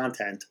amplifying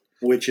content,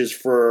 which is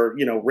for,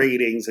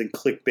 ratings and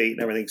clickbait and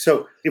everything.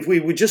 So if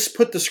we would just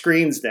put the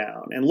screens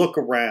down and look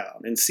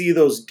around and see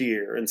those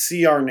deer and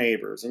see our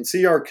neighbors and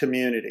see our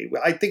community,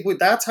 I think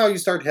that's how you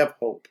start to have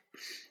hope,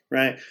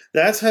 right?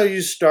 That's how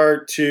you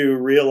start to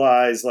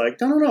realize,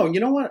 no,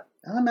 you know what?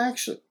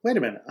 Wait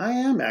a minute, I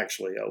am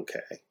actually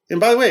okay. And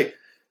by the way,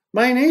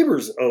 my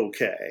neighbor's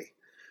okay.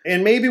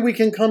 And maybe we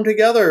can come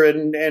together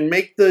and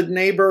make the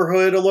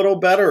neighborhood a little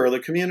better, or the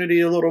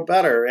community a little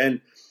better. And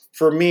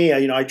for me,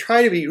 I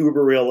try to be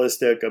uber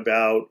realistic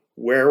about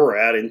where we're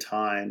at in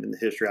time in the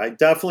history. I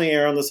definitely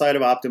err on the side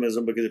of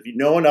optimism, because if you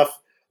know enough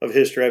of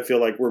history, I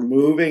feel like we're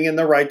moving in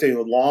the right direction.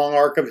 The long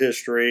arc of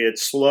history,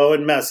 it's slow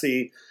and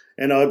messy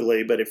and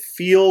ugly, but it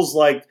feels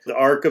like the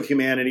arc of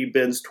humanity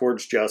bends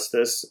towards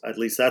justice. At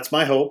least that's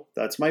my hope.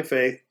 That's my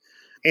faith.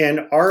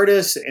 And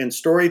artists and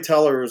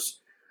storytellers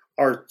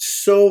are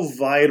so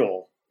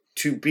vital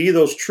to be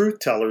those truth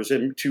tellers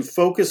and to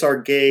focus our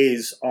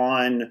gaze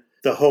on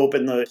the hope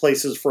and the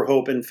places for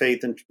hope and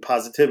faith and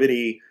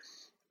positivity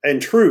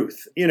and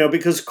truth,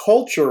 because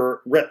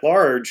culture writ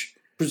large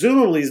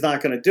presumably is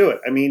not going to do it.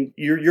 I mean,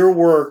 your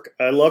work,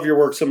 I love your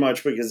work so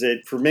much because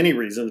for many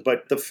reasons,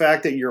 but the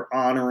fact that you're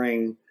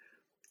honoring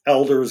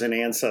elders and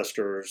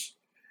ancestors,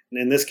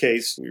 in this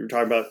case, we were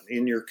talking about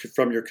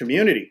from your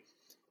community.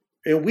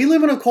 And we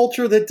live in a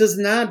culture that does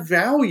not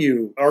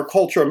value our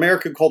culture,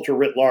 American culture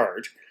writ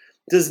large,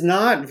 does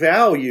not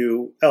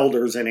value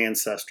elders and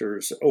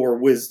ancestors or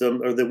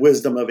wisdom, or the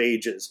wisdom of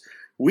ages.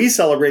 We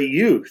celebrate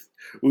youth.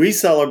 We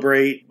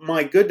celebrate,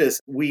 my goodness,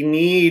 we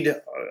need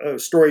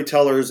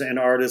storytellers and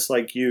artists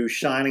like you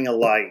shining a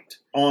light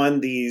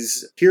on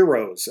these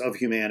heroes of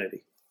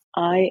humanity.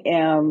 I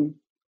am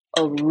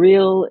a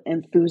real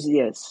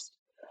enthusiast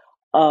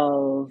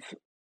of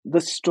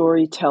the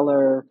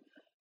storyteller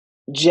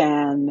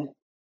Jan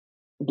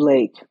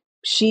Blake.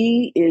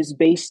 She is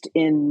based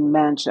in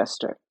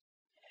Manchester.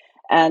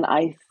 And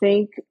I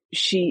think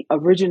she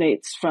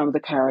originates from the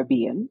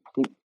Caribbean,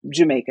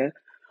 Jamaica,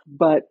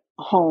 but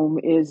home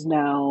is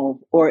now,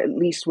 or at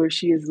least where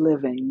she is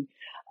living,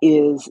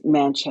 is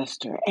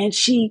Manchester. And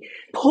she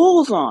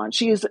pulls on.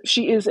 She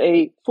is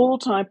a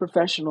full-time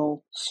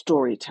professional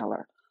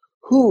storyteller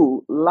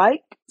who,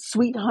 like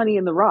Sweet Honey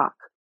in the Rock,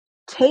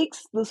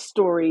 takes the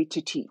story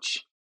to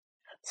teach.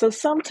 So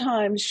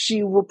sometimes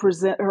she will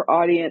present her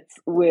audience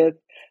with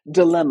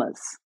dilemmas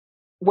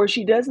where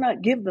she does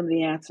not give them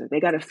the answer. They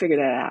got to figure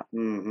that out.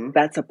 Mm-hmm.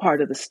 That's a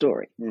part of the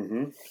story.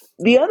 Mm-hmm.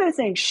 The other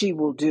thing she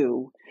will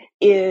do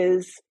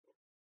is,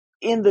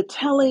 in the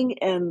telling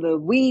and the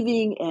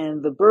weaving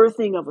and the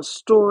birthing of a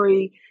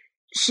story,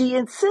 she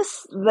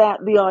insists that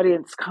the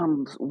audience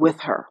comes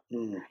with her.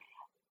 Mm-hmm.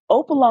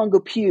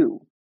 Opalongo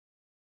Pugh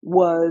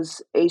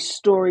was a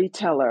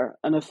storyteller,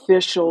 an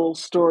official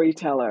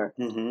storyteller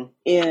Mm-hmm.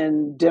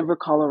 in Denver,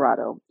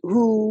 Colorado,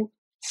 who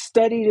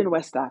studied in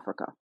West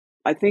Africa.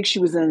 I think she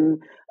was in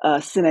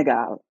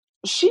Senegal.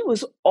 She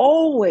was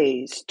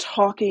always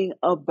talking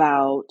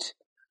about,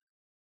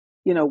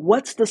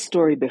 what's the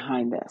story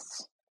behind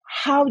this?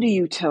 How do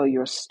you tell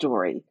your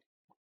story?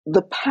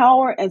 The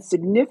power and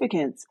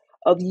significance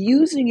of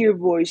using your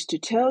voice to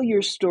tell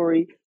your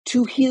story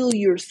to heal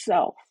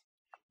yourself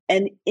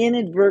and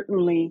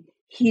inadvertently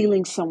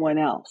healing someone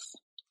else.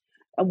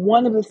 And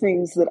one of the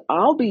things that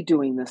I'll be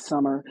doing this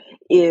summer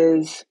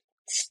is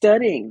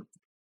studying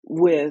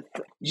with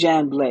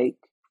Jan Blake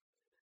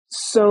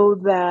so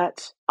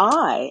that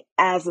I,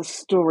 as a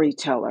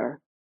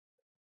storyteller,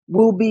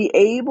 will be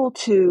able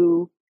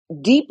to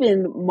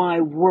deepen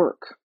my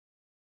work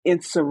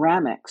in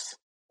ceramics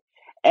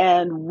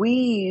and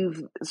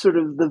weave sort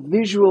of the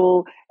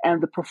visual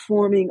and the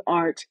performing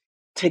art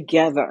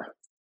together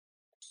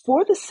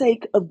for the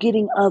sake of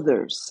getting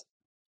others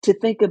to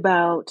think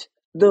about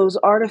those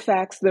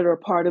artifacts that are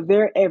part of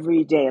their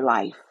everyday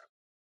life,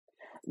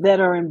 that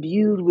are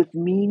imbued with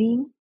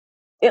meaning.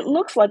 It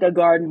looks like a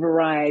garden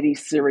variety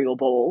cereal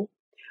bowl,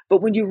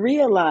 but when you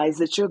realize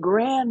that your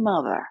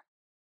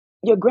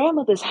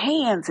grandmother's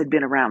hands had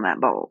been around that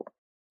bowl,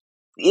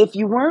 if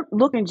you weren't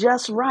looking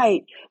just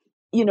right,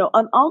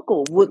 an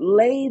uncle would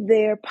lay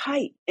their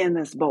pipe in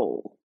this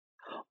bowl.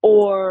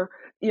 Or,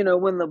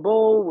 when the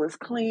bowl was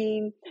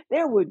clean,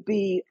 there would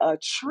be a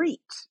treat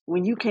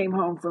when you came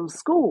home from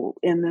school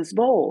in this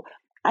bowl.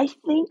 I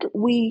think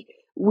we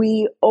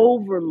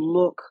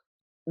overlook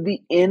the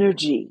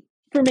energy.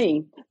 For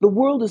me, the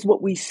world is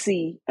what we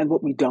see and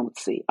what we don't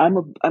see. I'm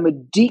a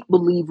deep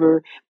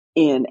believer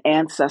in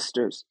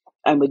ancestors.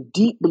 I'm a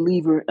deep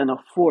believer in a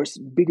force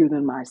bigger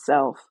than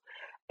myself.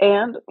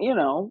 And,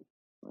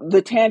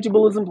 the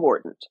tangible is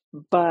important.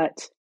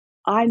 But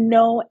I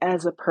know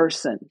as a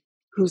person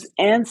whose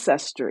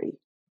ancestry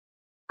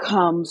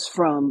comes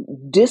from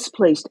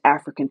displaced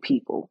African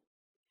people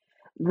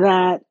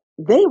that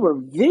they were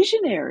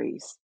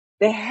visionaries.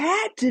 They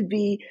had to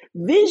be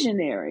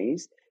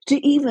visionaries to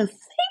even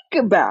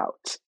think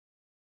about,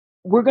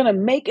 we're going to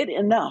make it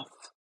enough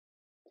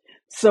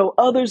so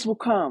others will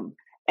come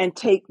and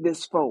take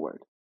this forward.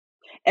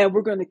 And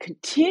we're going to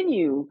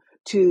continue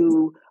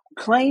to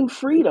claim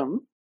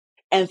freedom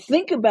and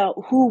think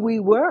about who we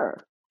were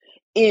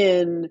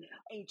in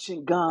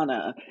ancient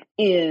Ghana,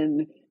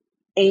 in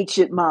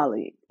ancient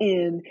Mali,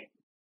 in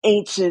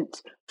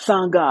ancient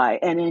Songhai,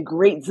 and in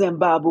great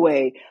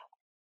Zimbabwe,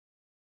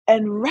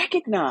 and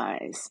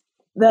recognize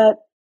that,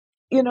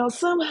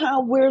 somehow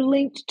we're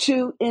linked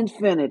to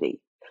infinity.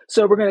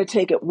 So we're going to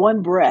take it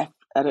one breath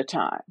at a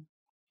time.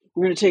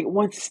 We're going to take it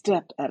one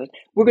step at a time.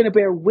 We're going to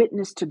bear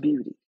witness to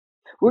beauty.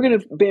 We're going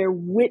to bear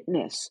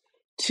witness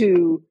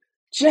to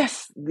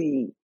just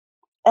the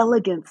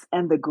elegance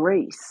and the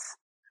grace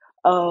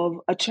of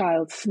a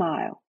child's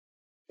smile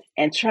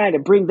and try to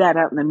bring that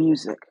out in the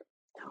music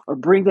or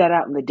bring that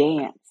out in the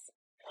dance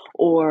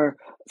or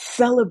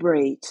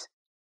celebrate,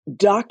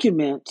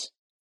 document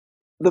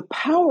the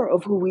power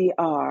of who we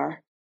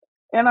are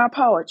in our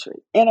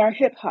poetry, in our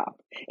hip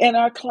hop, in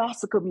our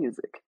classical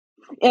music,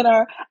 in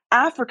our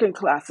African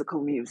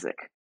classical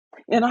music,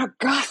 in our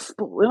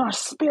gospel, in our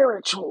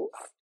spirituals.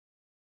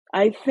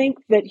 I think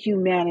that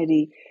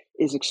humanity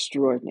is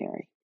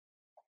extraordinary,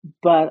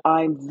 but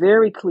I'm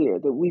very clear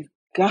that we've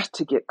got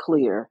to get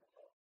clear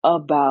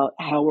about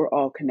how we're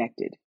all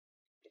connected.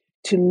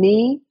 To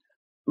me,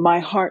 my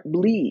heart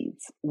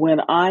bleeds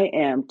when I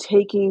am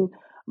taking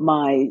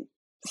my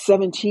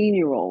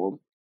 17-year-old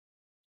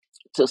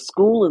to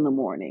school in the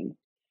morning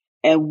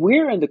and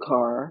we're in the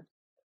car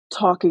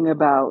talking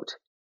about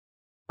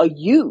a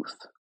youth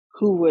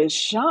who was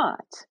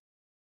shot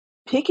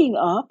picking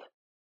up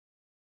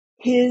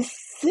his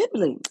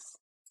siblings.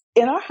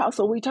 In our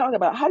household, we talk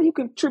about how do you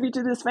contribute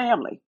to this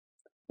family?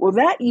 Well,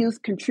 that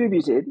youth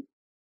contributed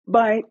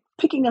by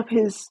picking up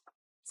his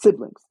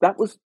siblings. That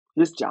was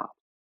his job.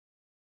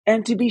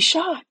 And to be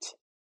shot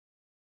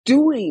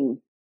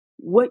doing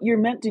what you're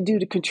meant to do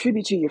to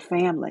contribute to your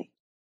family.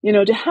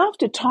 To have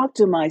to talk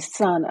to my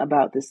son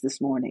about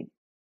this morning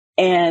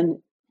and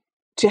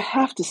to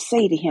have to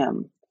say to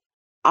him,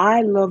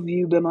 I love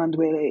you,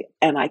 Bemandwele,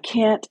 and I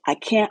can't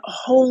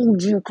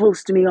hold you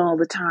close to me all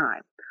the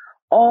time.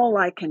 All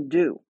I can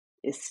do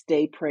is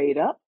stay prayed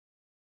up,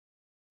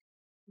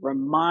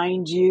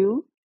 remind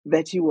you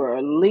that you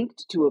are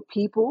linked to a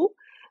people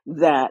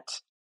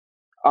that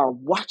are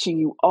watching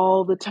you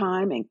all the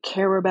time and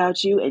care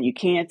about you and you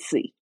can't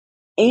see.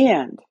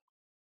 And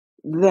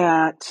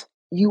that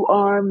you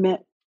are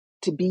meant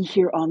to be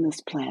here on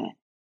this planet.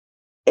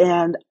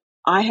 And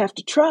I have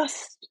to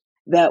trust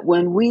that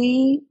when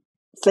we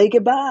say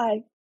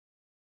goodbye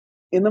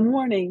in the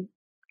morning,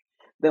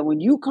 that when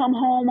you come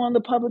home on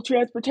the public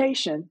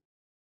transportation,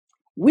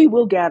 we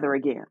will gather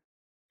again.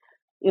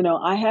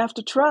 I have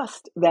to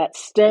trust that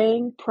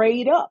staying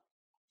prayed up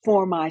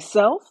for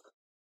myself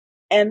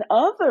and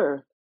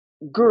other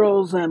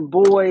girls and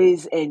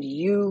boys and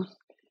youth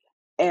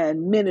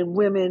and men and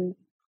women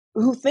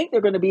who think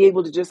they're going to be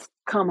able to just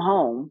come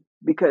home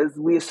because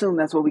we assume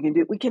that's what we can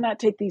do. We cannot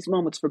take these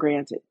moments for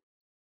granted.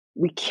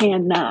 We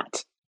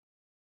cannot.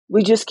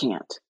 We just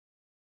can't.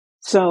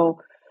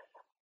 So,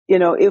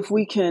 if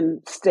we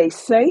can stay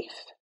safe,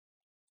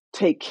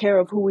 take care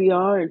of who we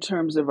are in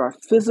terms of our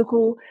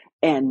physical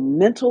and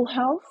mental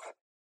health,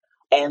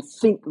 and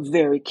think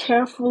very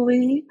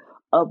carefully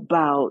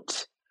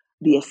about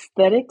the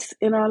aesthetics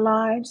in our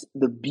lives,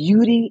 the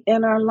beauty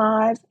in our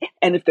lives.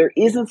 And if there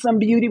isn't some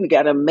beauty, we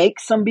got to make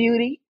some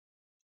beauty.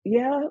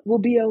 Yeah, we'll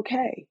be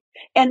okay.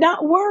 And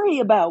not worry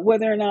about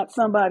whether or not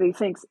somebody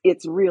thinks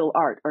it's real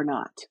art or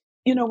not.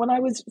 When I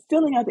was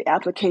filling out the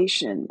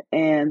application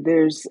and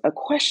there's a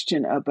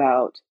question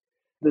about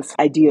this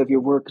idea of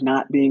your work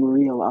not being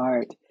real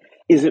art,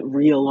 is it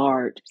real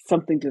art?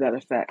 Something to that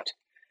effect.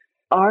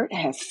 art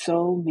has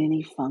so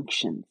many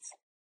functions,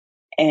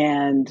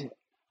 and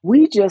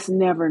we just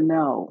never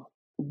know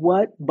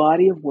what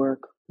body of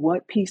work,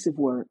 what piece of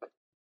work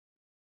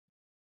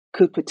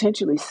could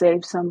potentially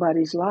save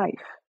somebody's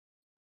life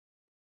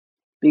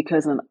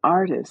because an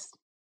artist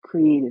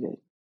created it.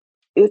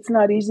 It's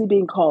not easy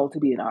being called to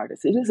be an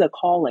artist. It is a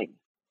calling.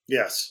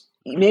 Yes.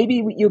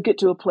 Maybe you'll get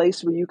to a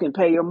place where you can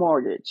pay your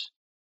mortgage.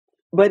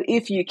 But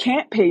if you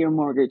can't pay your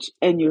mortgage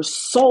and your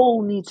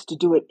soul needs to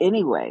do it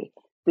anyway,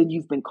 then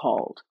you've been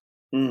called.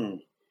 Mm.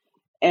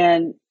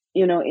 And,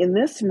 in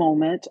this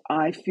moment,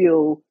 I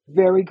feel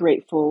very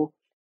grateful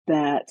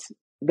that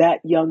that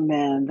young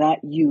man, that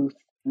youth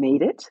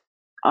made it.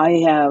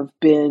 I have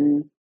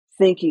been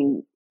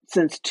thinking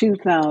since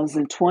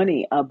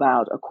 2020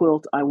 about a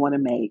quilt I want to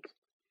make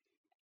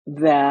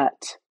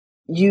that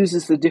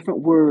uses the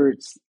different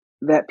words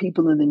that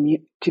people in the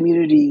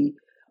community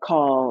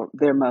call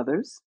their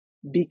mothers,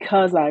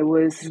 because I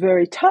was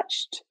very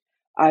touched.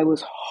 I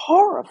was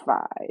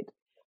horrified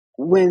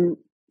when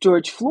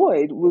George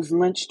Floyd was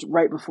lynched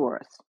right before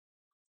us,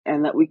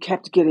 and that we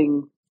kept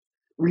getting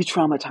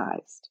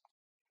re-traumatized.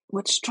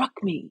 What struck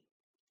me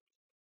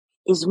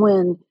is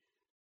when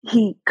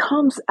he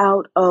comes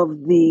out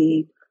of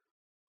the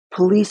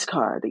police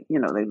car, they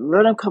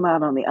let him come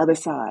out on the other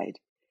side.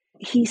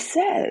 He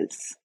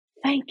says,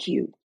 "Thank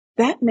you."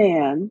 That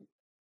man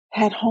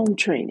had home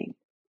training.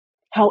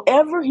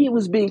 However he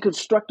was being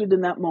constructed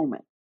in that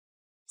moment,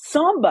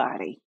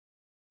 somebody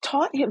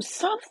taught him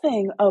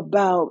something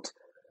about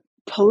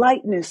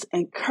politeness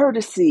and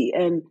courtesy,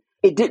 and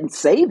it didn't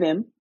save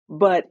him.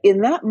 But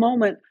in that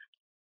moment,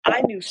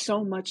 I knew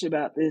so much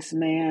about this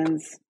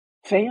man's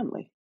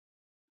family.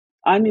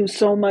 I knew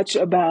so much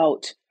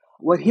about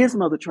what his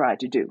mother tried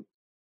to do.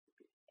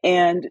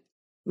 And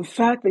the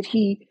fact that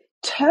he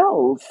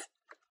tells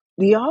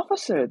the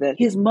officer that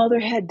his mother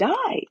had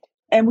died.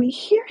 And we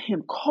hear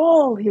him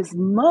call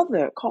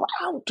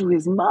out to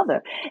his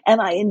mother.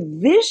 And I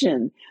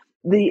envision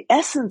the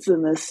essence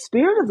and the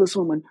spirit of this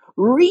woman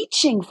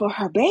reaching for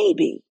her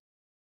baby.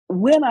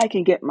 When I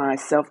can get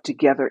myself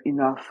together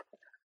enough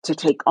to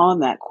take on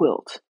that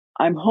quilt,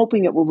 I'm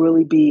hoping it will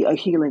really be a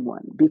healing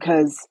one,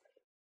 because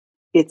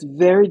it's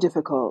very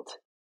difficult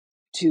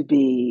to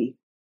be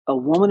a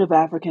woman of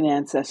African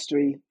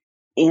ancestry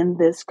in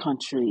this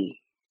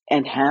country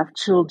and have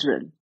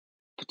children,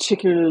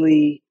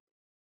 particularly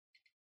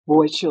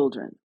boy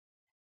children,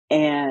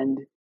 and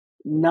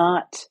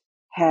not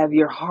have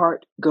your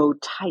heart go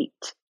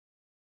tight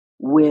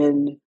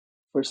when,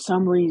 for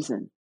some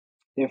reason,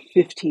 they're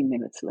 15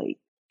 minutes late,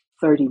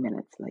 30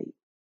 minutes late.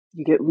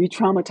 You get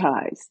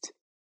re-traumatized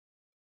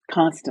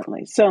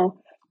constantly.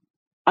 So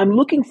I'm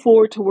looking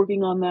forward to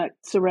working on that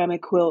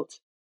ceramic quilt,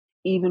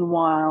 even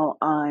while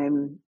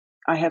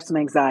I have some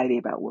anxiety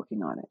about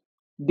working on it,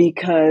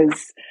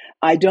 because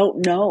I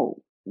don't know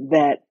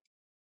that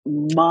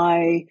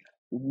my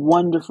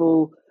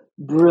wonderful,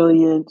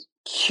 brilliant,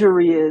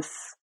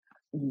 curious,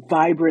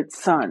 vibrant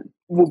son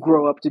will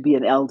grow up to be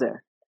an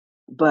elder.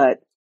 But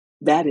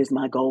that is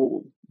my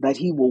goal, that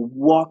he will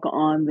walk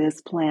on this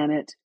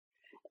planet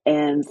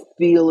and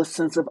feel a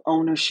sense of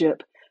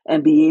ownership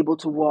and be able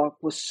to walk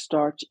with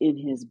starch in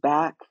his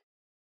back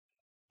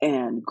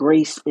and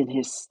grace in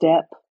his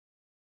step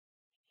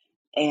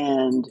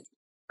and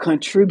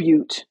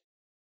contribute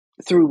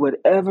through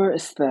whatever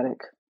aesthetic,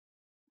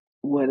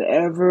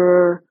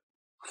 whatever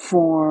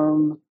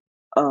form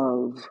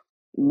of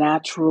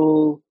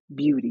natural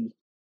beauty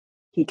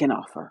he can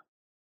offer.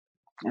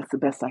 That's the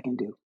best I can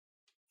do.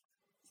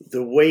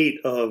 The weight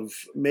of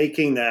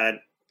making that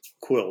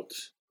quilt,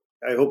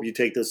 I hope you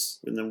take this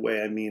in the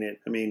way I mean it.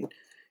 I mean,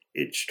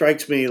 it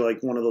strikes me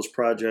like one of those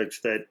projects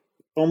that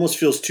almost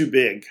feels too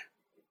big,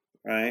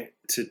 right,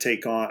 to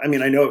take on. I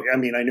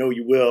know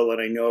you will,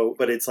 and I know,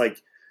 but it's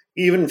like,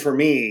 even for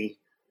me,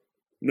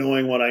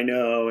 knowing what I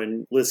know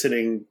and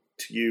listening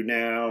to you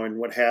now and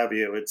what have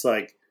you, it's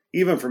like,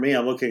 even for me,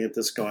 I'm looking at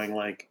this going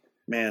like,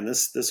 man,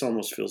 this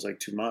almost feels like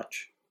too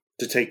much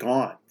to take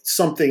on.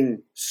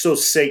 Something so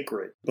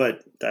sacred,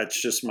 but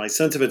that's just my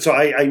sense of it. So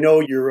I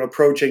know you're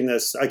approaching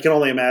this. I can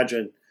only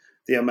imagine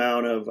the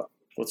amount of,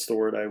 what's the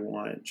word I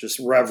want? Just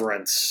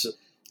reverence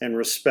and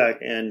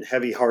respect and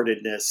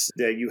heavy-heartedness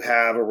that you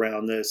have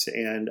around this.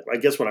 And I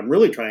guess what I'm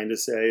really trying to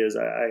say is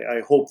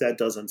I hope that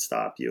doesn't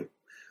stop you.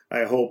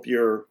 I hope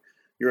you're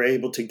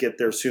able to get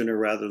there sooner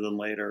rather than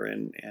later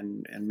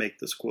and make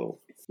this quilt.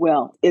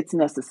 Well, it's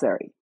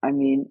necessary. I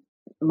mean,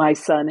 my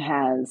son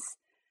has,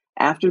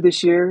 after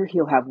this year,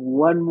 he'll have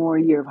one more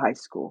year of high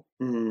school.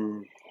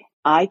 Mm.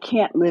 I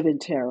can't live in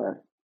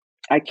terror.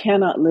 I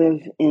cannot live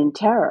in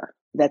terror.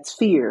 That's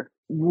fear.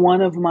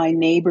 One of my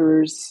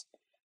neighbors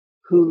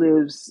who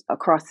lives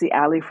across the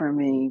alley from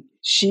me,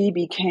 she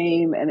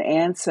became an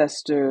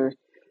ancestor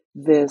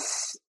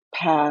this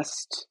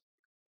past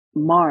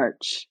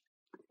March,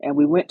 and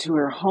we went to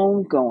her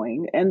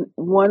homegoing. And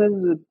one of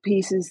the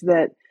pieces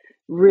that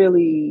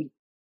really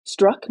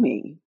struck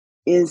me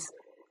is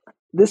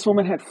this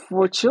woman had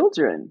 4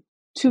 children,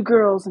 2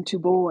 girls and 2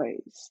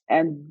 boys,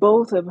 and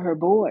both of her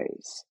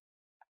boys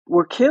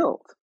were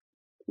killed.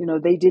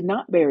 they did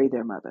not bury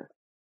their mother.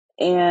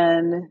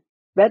 And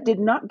that did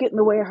not get in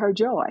the way of her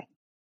joy.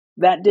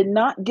 That did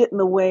not get in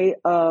the way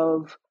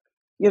of,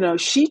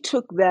 she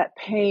took that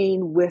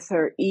pain with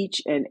her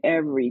each and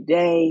every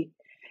day.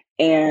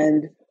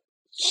 And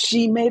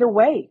she made a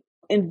way,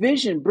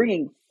 envisioned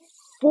bringing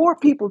 4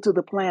 people to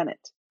the planet,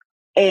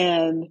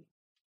 and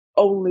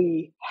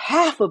only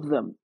half of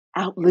them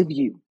outlive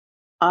you.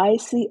 I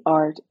see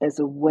art as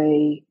a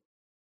way,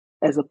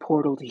 as a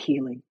portal to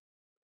healing.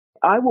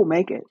 I will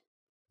make it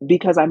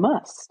because I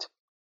must.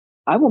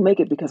 I will make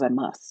it because I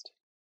must.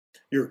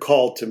 You're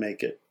called to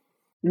make it.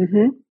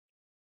 Mm-hmm.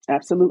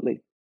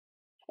 Absolutely.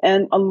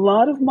 And a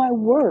lot of my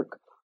work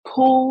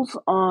pulls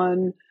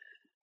on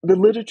the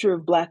literature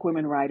of Black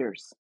women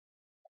writers.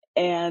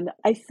 And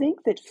I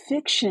think that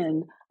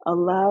fiction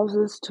allows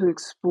us to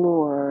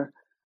explore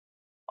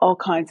all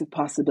kinds of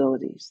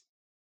possibilities.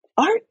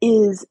 Art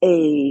is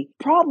a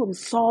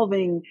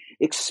problem-solving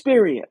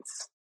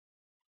experience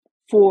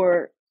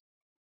for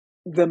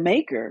the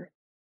maker,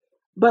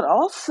 but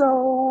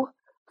also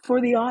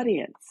for the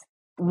audience.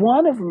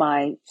 One of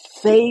my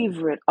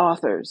favorite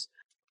authors,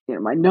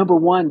 my number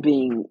one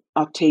being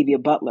Octavia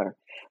Butler,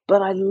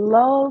 but I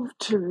love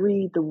to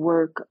read the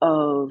work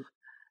of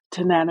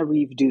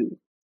Tananarive Due.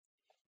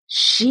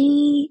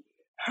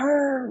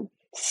 Her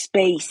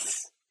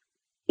space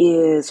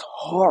is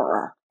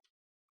horror.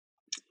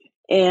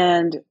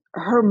 And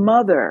her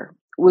mother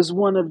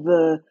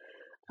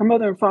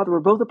and father were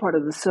both a part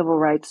of the civil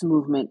rights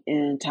movement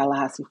in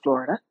Tallahassee,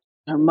 Florida.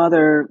 Her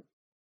mother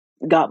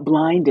got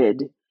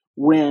blinded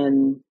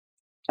when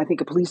I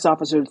think a police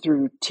officer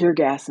threw tear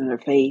gas in her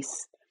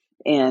face.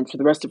 And for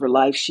the rest of her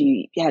life,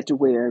 she had to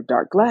wear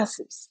dark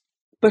glasses.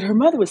 But her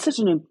mother was such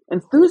an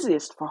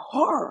enthusiast for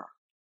horror.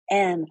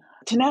 And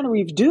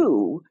Tananarive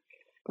Due,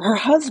 her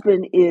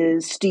husband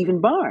is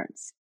Stephen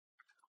Barnes,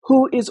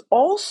 who is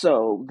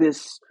also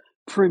this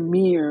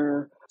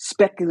premier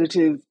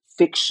speculative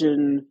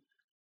fiction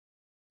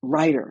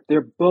writer.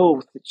 They're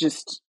both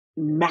just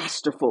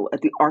masterful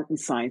at the art and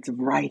science of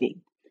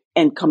writing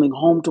and coming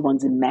home to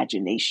one's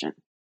imagination.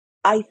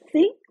 I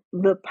think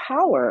the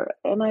power,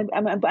 and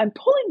I'm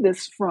pulling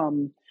this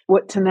from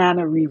what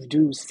Tananarive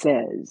Due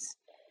says.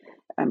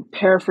 I'm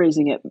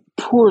paraphrasing it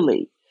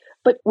poorly,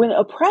 but when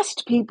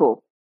oppressed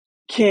people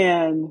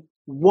can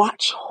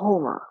watch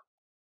horror,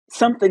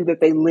 something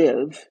that they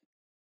live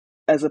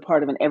as a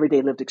part of an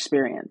everyday lived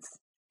experience,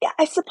 yeah,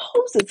 I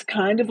suppose it's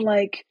kind of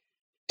like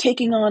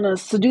taking on a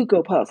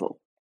Sudoku puzzle.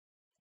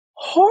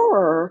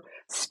 Horror,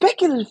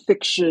 speculative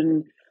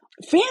fiction,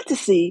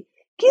 fantasy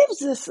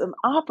gives us an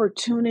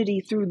opportunity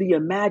through the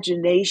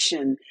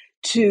imagination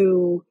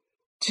to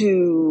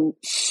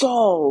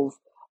solve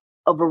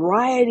a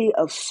variety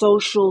of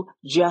social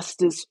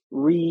justice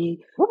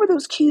what were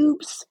those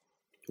cubes?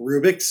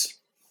 Rubik's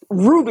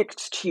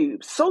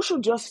Cubes, social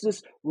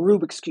justice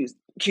Rubik's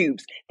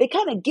cubes. They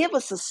kind of give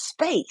us a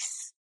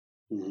space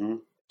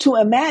to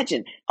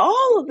imagine.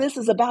 All of this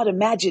is about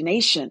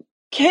imagination.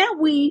 Can't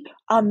we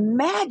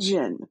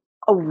imagine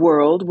a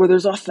world where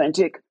there's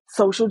authentic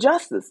social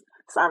justice?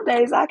 Some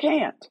days I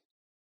can't.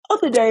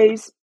 Other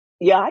days,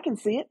 yeah, I can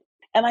see it.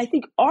 And I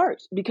think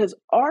because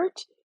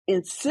art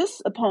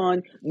insists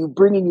upon you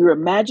bringing your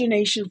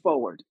imagination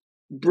forward,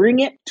 bring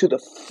it to the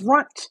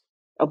front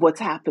of what's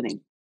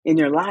happening in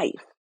your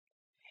life.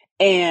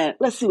 And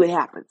let's see what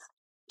happens.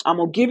 I'm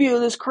going to give you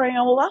this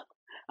Crayola.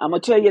 I'm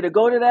going to tell you to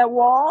go to that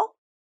wall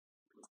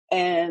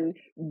and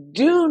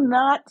do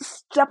not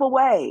step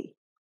away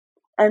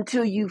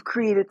until you've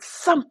created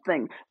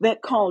something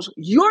that calls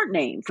your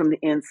name from the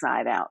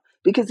inside out.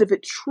 Because if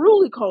it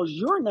truly calls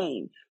your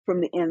name from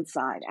the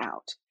inside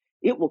out,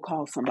 it will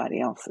call somebody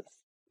else's.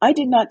 I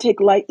did not take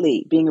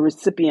lightly being a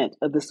recipient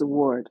of this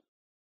award.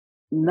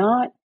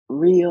 Not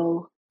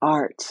real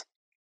art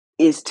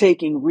is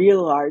taking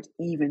real art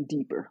even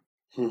deeper.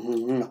 I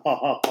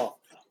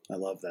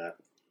love that.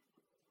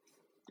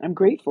 I'm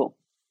grateful.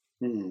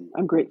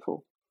 I'm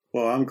grateful.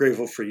 Well, I'm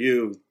grateful for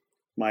you.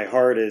 My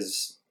heart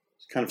is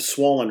kind of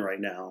swollen right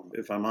now,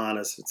 if I'm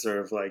honest. It's sort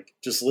of like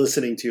just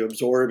listening to you,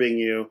 absorbing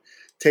you,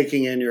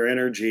 taking in your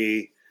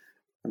energy.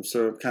 I'm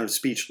sort of kind of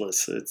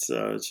speechless. It's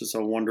just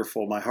so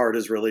wonderful. My heart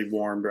is really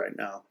warmed right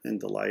now and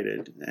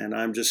delighted. And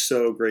I'm just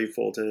so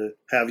grateful to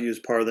have you as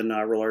part of the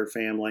Not Real Art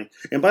family.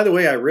 And by the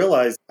way, I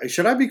realized,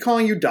 should I be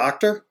calling you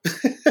doctor?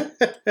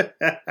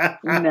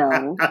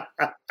 No.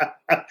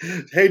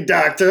 Hey,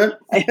 doctor.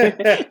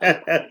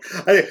 I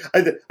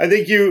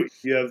think you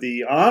have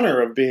the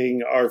honor of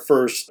being our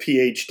first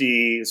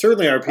PhD,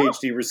 certainly our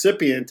PhD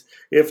recipient,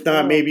 if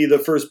not maybe the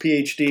first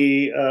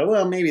PhD,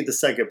 maybe the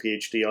second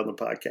PhD on the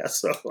podcast.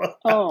 So,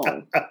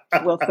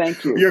 well,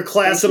 thank you. You're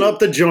classing up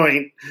the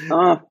joint.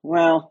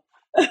 Well.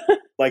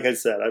 Like I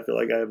said, I feel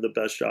like I have the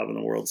best job in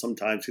the world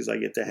sometimes because I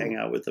get to hang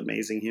out with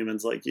amazing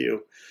humans like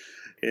you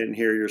and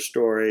hear your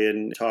story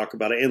and talk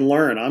about it and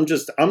learn. I'm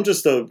just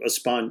a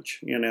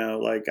sponge,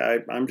 like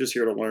I'm just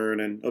here to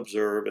learn and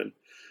observe. And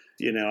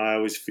I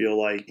always feel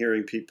like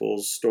hearing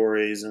people's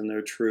stories and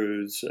their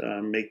truths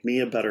make me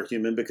a better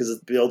human because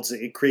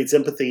it creates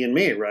empathy in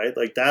me, right?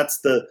 Like that's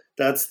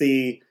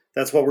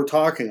what we're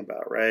talking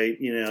about, right?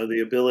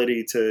 The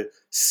ability to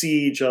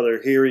see each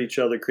other, hear each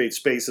other, create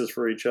spaces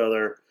for each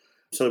other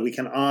so that we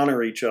can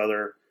honor each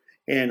other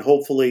and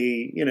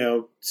hopefully,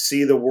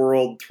 see the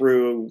world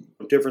through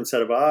a different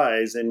set of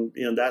eyes. And,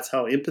 that's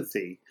how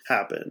empathy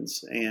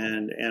happens.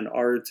 And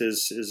art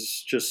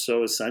is just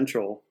so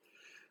essential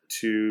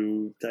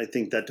to, I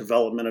think, that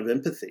development of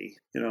empathy,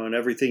 and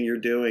everything you're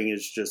doing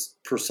is just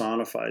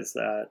personifies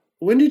that.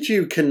 When did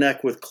you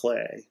connect with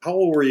clay? How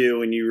old were you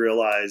when you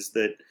realized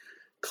that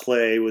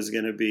clay was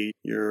going to be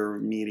your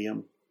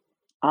medium?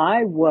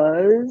 I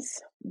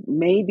was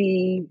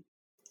maybe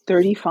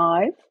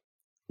 35.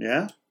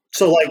 Yeah.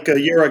 So like a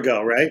year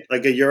ago, right?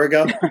 Like a year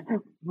ago?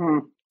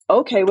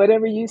 Okay,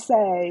 whatever you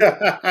say.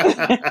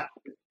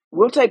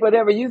 We'll take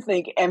whatever you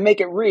think and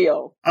make it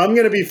real. I'm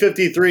going to be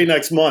 53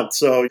 next month.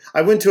 So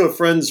I went to a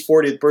friend's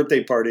 40th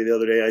birthday party the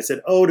other day. I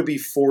said, to be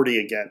 40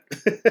 again.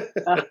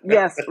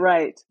 Yes,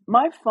 right.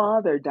 My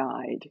father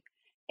died,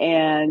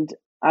 and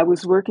I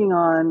was working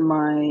on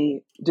my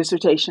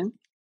dissertation.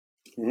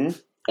 Mm-hmm.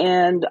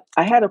 And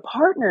I had a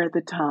partner at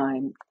the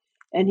time,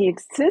 and he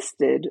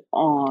insisted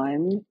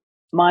on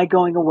my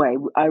going away.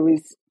 I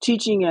was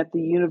teaching at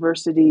the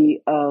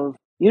University of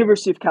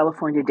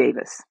California,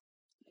 Davis.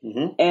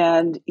 Mm-hmm.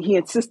 And he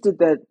insisted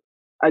that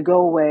I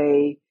go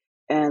away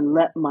and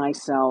let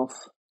myself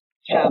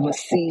have a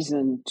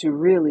season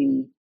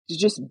to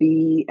just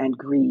be and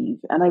grieve.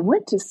 And I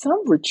went to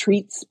some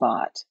retreat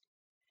spot,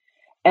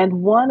 and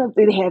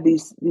they had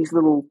these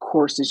little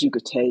courses you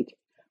could take.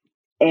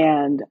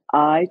 And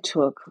I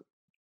took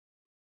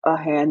a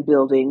hand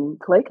building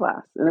clay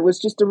class, and it was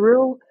just a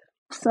real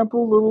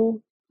simple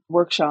little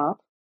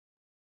workshop.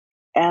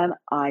 And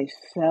I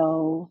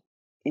fell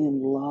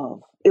in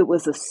love. It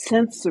was a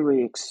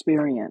sensory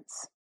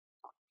experience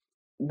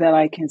that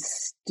I can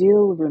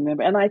still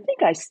remember. And I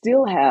think I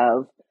still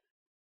have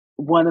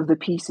one of the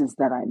pieces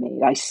that I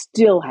made. I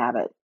still have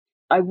it.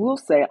 I will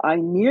say I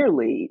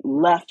nearly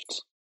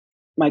left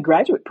my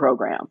graduate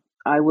program.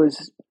 I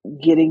was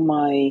getting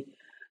my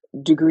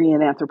degree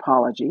in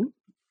anthropology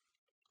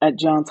at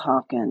Johns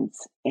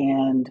Hopkins,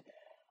 and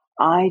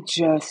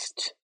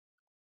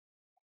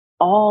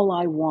all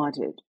I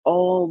wanted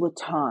all the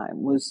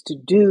time was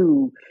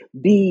to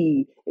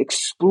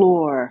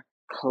explore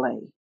clay.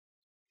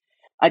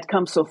 I'd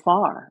come so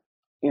far,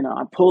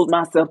 I pulled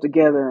myself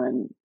together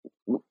and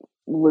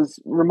was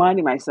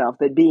reminding myself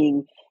that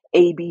being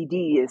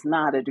ABD is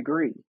not a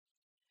degree.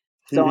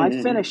 So I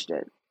finished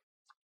it.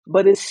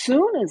 But as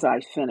soon as I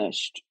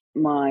finished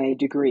my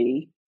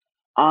degree,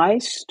 I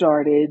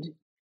started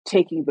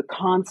taking the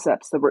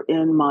concepts that were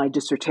in my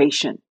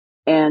dissertation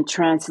and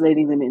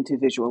translating them into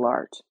visual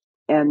art.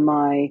 And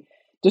my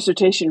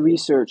dissertation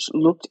research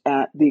looked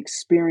at the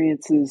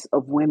experiences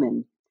of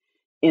women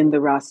in the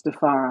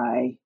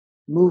Rastafari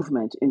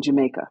movement in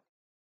Jamaica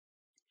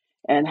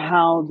and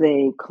how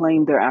they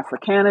claimed their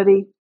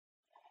Africanity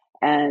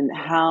and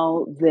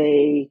how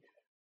they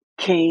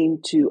came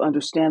to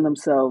understand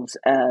themselves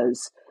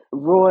as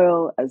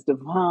royal, as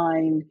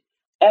divine,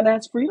 and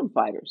as freedom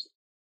fighters,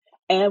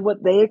 and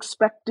what they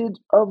expected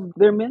of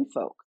their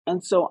menfolk.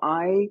 And so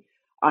I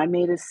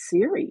made a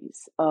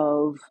series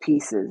of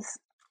pieces.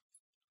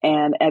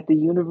 And at the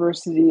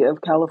University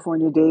of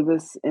California,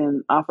 Davis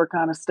in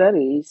Africana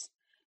Studies,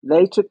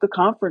 they took the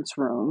conference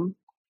room,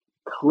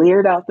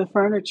 cleared out the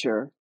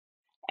furniture,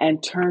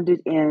 and turned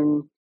it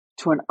into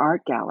an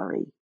art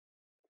gallery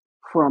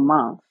for a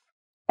month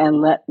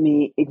and let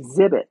me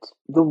exhibit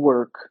the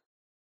work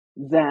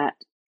that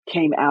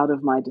came out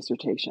of my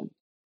dissertation.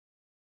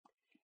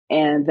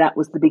 And that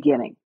was the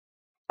beginning.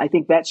 I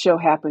think that show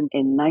happened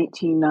in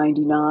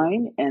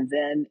 1999. And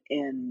then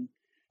in,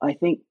 I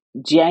think,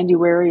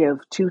 January of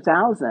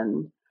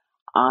 2000,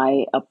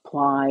 I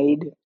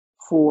applied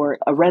for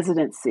a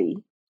residency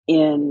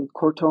in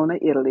Cortona,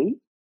 Italy,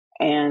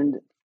 and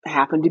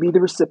happened to be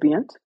the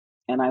recipient.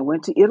 And I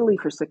went to Italy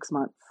for 6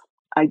 months.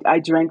 I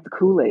drank the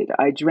Kool-Aid.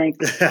 I drank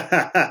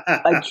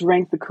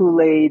the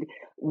Kool-Aid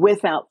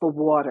without the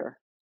water.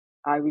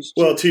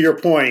 Well, to your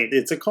point,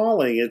 it's a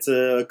calling. It's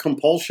a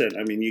compulsion.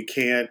 I mean, you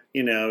can't,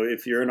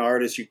 if you're an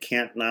artist, you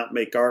can't not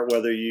make art,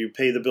 whether you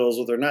pay the bills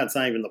with or not. It's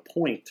not even the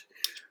point,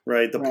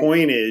 right? The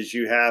point is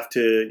you have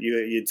to,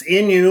 it's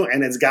in you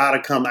and it's got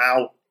to come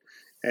out,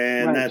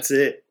 and that's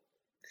it.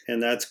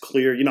 And that's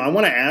clear. I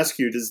want to ask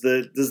you, does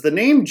the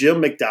name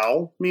Jim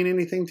McDowell mean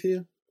anything to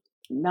you?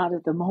 Not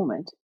at the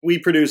moment. We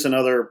produce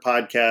another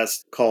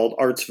podcast called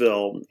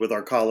Artsville with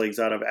our colleagues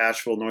out of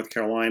Asheville, North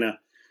Carolina.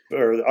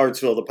 Or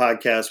Artsville, the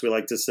podcast, we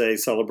like to say,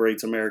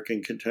 celebrates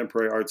American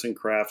contemporary arts and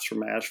crafts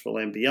from Asheville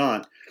and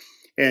beyond.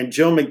 And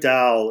Joe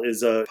McDowell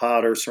is a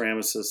potter,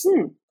 ceramicist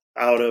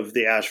out of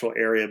the Asheville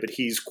area, but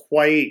he's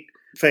quite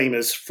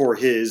famous for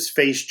his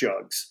face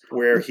jugs,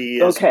 where he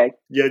is. Okay.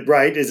 Yeah,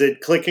 right. Is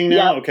it clicking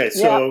now? Yeah. Okay, It's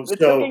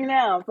clicking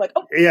now. It's like,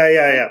 oh.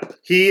 Yeah.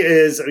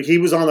 He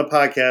was on the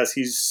podcast.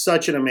 He's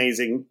such an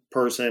amazing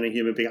person, a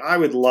human being. I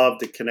would love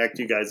to connect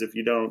you guys if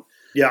you don't.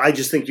 Yeah, I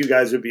just think you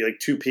guys would be like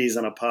two peas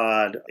in a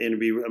pod, and it'd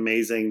be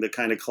amazing, the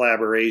kind of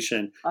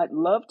collaboration. I'd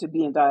love to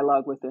be in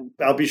dialogue with him.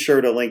 I'll be sure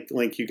to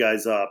link you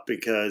guys up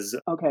because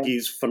Okay.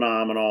 he's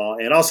phenomenal.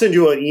 And I'll send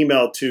you an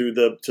email to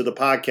the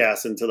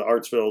podcast and to the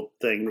Artsville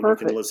thing that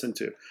Perfect. you can listen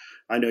to.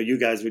 I know you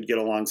guys would get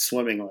along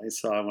swimmingly,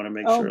 so I want to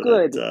make Oh, sure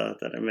good.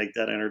 that I make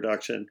that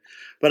introduction.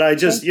 But I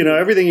just,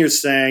 everything you're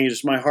saying,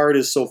 just my heart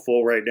is so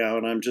full right now,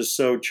 and I'm just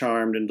so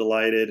charmed and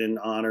delighted and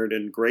honored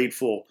and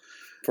grateful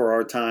for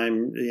our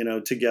time,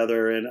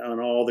 together and on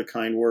all the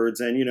kind words.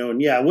 And,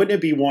 wouldn't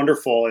it be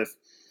wonderful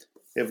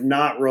if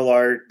not real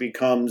art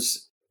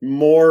becomes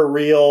more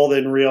real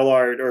than real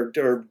art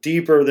or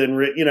deeper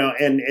than,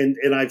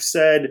 and I've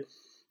said,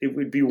 it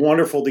would be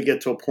wonderful to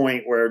get to a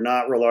point where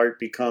not real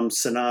art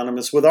becomes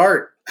synonymous with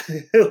art,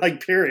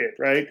 like period,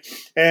 right?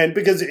 And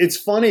because it's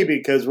funny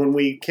because when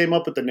we came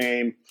up with the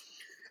name,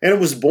 and it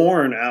was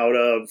born out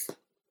of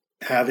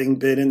having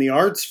been in the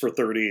arts for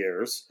 30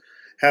 years,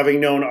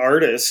 having known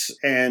artists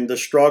and the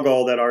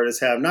struggle that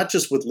artists have, not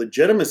just with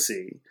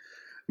legitimacy,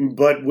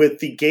 but with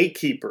the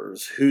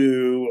gatekeepers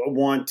who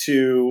want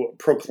to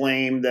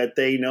proclaim that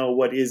they know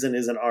what is and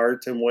isn't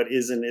art and what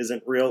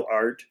isn't real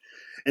art.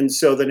 And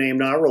so the name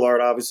Not Real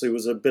Art obviously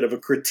was a bit of a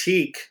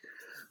critique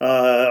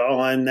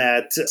on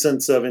that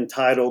sense of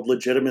entitled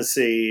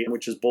legitimacy,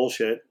 which is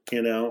bullshit,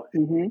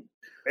 Mm-hmm.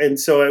 And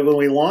so when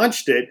we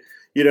launched it,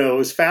 it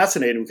was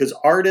fascinating because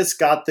artists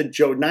got the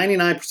joke.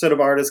 99% of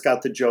artists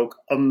got the joke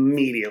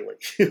immediately,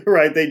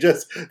 right? They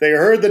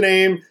heard the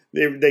name,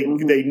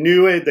 they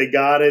knew it, they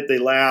got it, they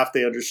laughed,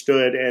 they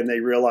understood, and they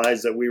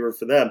realized that we were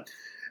for them.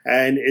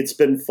 And it's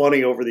been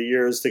funny over the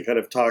years to kind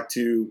of talk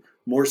to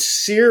more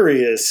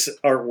serious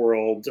art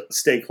world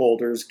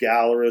stakeholders,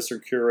 gallerists or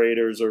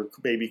curators or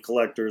maybe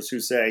collectors who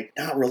say,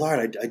 not real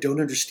art, I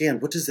don't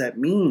understand. What does that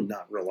mean,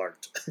 not real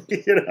art?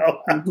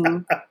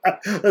 Mm-hmm.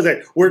 I was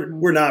like,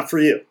 we're not for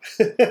you.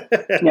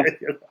 Yeah.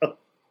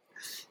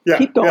 Yeah.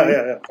 Keep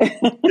going.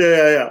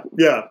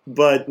 Yeah.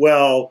 But,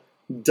 well,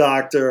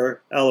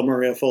 Dr.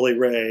 Ellamaria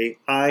Foley-Ray,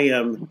 I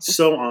am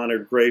so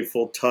honored,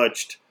 grateful,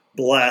 touched,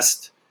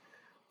 blessed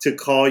to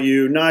call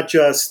you not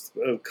just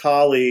a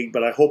colleague,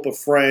 but I hope a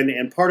friend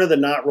and part of the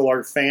Not Real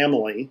Art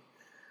family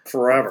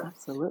forever.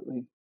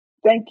 Absolutely.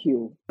 Thank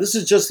you. This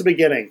is just the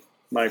beginning,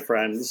 my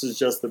friend. This is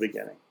just the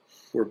beginning.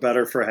 We're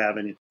better for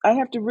having you. I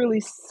have to really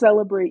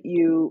celebrate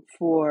you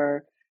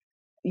for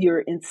your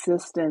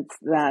insistence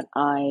that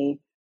I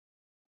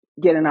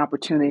get an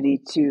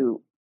opportunity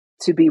to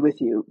be with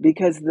you,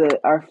 because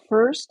our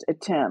first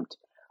attempt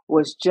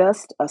was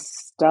just a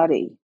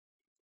study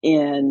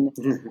in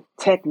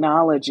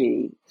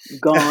technology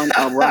gone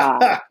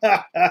awry.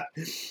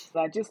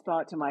 I just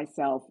thought to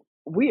myself,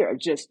 we are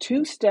just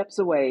 2 steps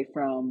away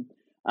from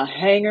a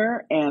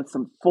hanger and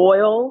some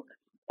foil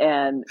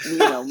and, me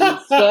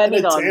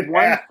standing on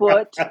one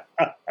foot,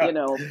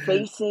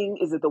 facing,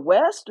 is it the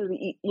west or the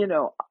east?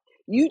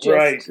 You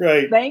just,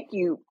 right. Thank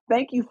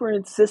you for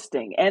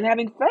insisting and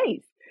having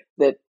faith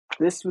that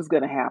this was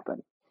going to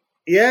happen.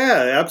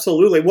 Yeah,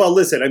 absolutely. Well,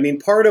 listen, I mean,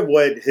 part of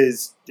what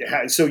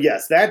so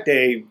yes, that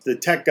day, the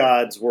tech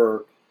gods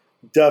were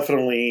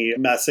definitely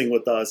messing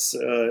with us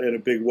in a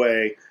big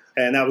way.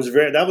 And that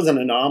was an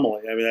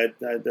anomaly. I mean,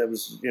 that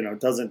was,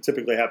 doesn't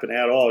typically happen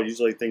at all.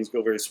 Usually things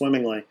go very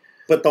swimmingly.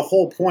 But the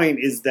whole point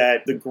is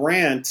that the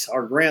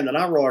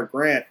Not Real Art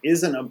grant,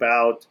 isn't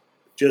about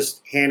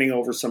just handing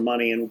over some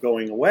money and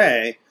going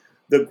away.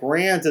 The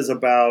grant is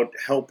about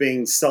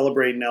helping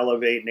celebrate and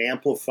elevate and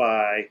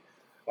amplify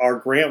our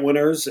grant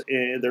winners,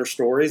 their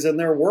stories and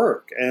their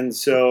work. And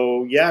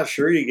so, yeah,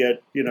 sure, you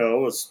get,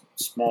 a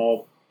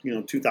small,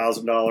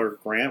 $2,000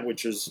 grant,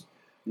 which is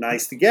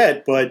nice to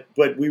get, but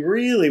we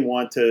really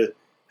want to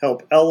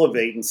help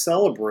elevate and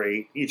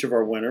celebrate each of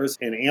our winners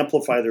and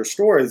amplify their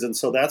stories. And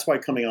so that's why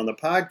coming on the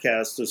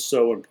podcast is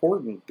so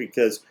important,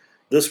 because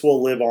this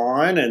will live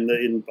on,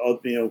 and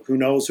who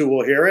knows who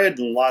will hear it,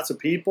 and lots of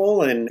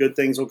people, and good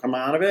things will come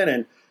out of it,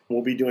 and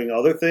we'll be doing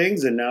other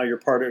things. And now you're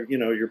part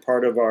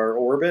of our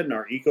orbit and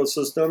our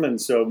ecosystem, and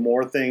so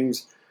more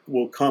things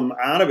will come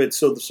out of it.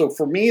 So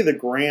for me, the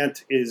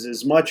grant is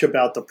as much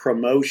about the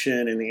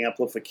promotion and the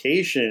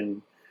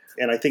amplification.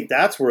 And I think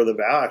that's where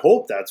I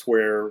hope that's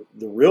where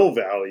the real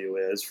value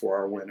is for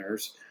our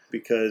winners,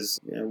 because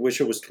I wish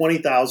it was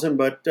 20,000,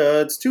 but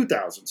it's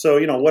 2,000. So,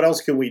 what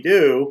else can we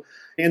do?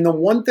 And the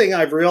one thing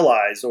I've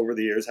realized over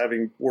the years,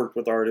 having worked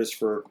with artists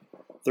for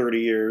 30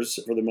 years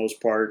for the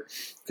most part,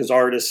 because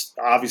artists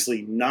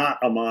obviously not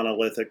a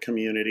monolithic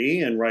community,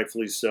 and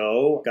rightfully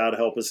so. God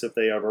help us if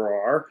they ever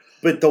are.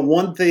 But the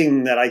one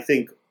thing that I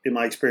think, in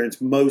my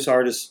experience, most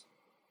artists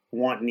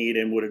want, need,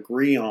 and would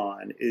agree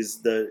on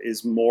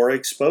is more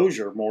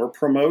exposure, more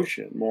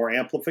promotion, more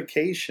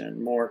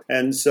amplification, more.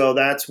 And so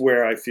that's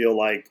where I feel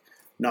like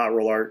Not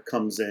Real Art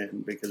comes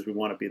in, because we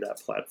want to be that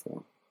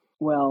platform.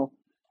 Well,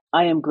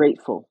 I am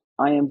grateful.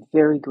 I am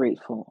very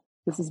grateful.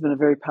 This has been a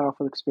very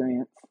powerful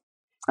experience.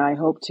 I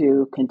hope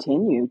to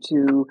continue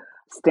to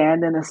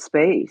stand in a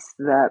space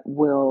that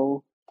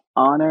will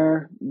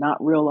honor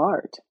not real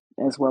art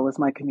as well as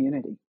my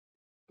community.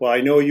 Well,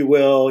 I know you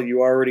will.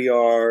 You already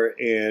are.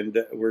 And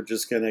we're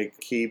just going to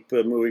keep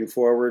moving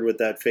forward with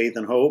that faith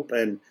and hope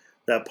and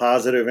that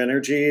positive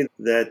energy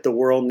that the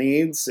world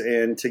needs.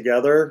 And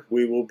together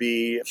we will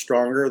be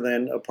stronger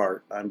than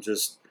apart. I'm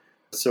just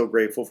so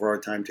grateful for our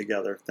time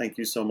together. Thank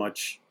you so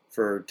much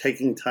for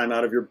taking time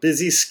out of your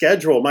busy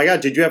schedule. My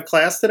God, did you have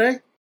class today?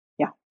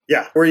 Yeah.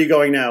 Yeah. Where are you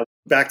going now?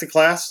 Back to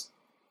class?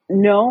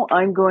 No,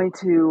 I'm going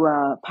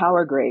to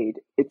power grade.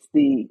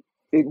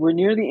 We're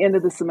near the end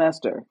of the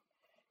semester.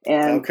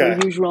 And per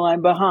usual,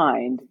 I'm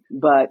behind,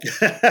 but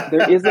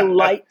there is a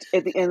light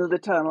at the end of the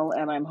tunnel,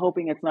 and I'm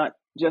hoping it's not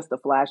just a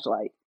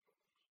flashlight.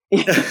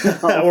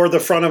 Or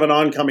the front of an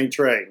oncoming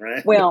train,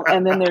 right? Well,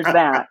 and then there's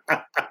that.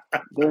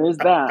 There is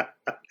that.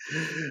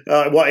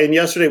 Well, and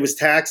yesterday was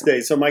tax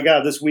day, so my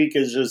God, this week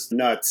is just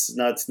nuts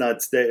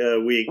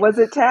week. Was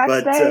it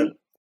tax day?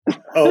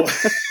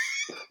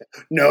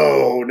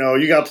 No,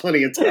 you got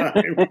plenty of time.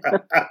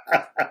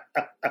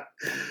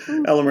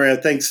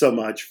 Ellamaria, thanks so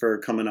much for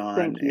coming on.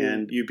 Thank you.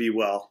 And you be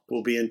well.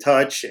 We'll be in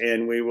touch,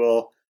 and we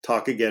will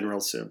talk again real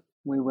soon.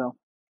 We will.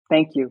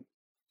 Thank you.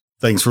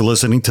 Thanks for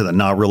listening to the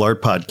Not Real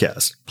Art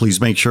Podcast.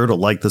 Please make sure to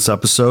like this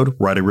episode,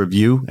 write a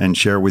review, and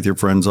share with your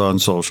friends on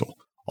social.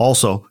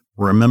 Also,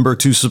 remember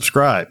to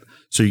subscribe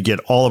so you get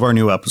all of our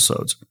new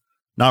episodes.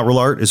 Not Real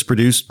Art is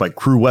produced by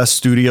Crew West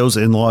Studios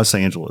in Los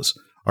Angeles.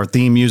 Our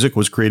theme music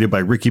was created by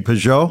Ricky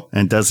Peugeot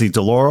and Desi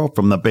DeLauro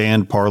from the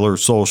band Parlor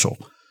Social.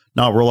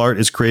 Not Real Art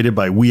is created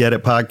by We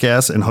Edit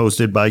Podcasts and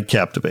hosted by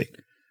Captivate.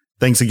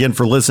 Thanks again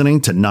for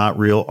listening to Not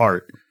Real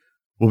Art.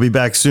 We'll be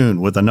back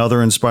soon with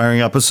another inspiring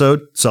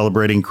episode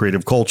celebrating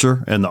creative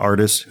culture and the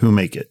artists who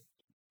make it.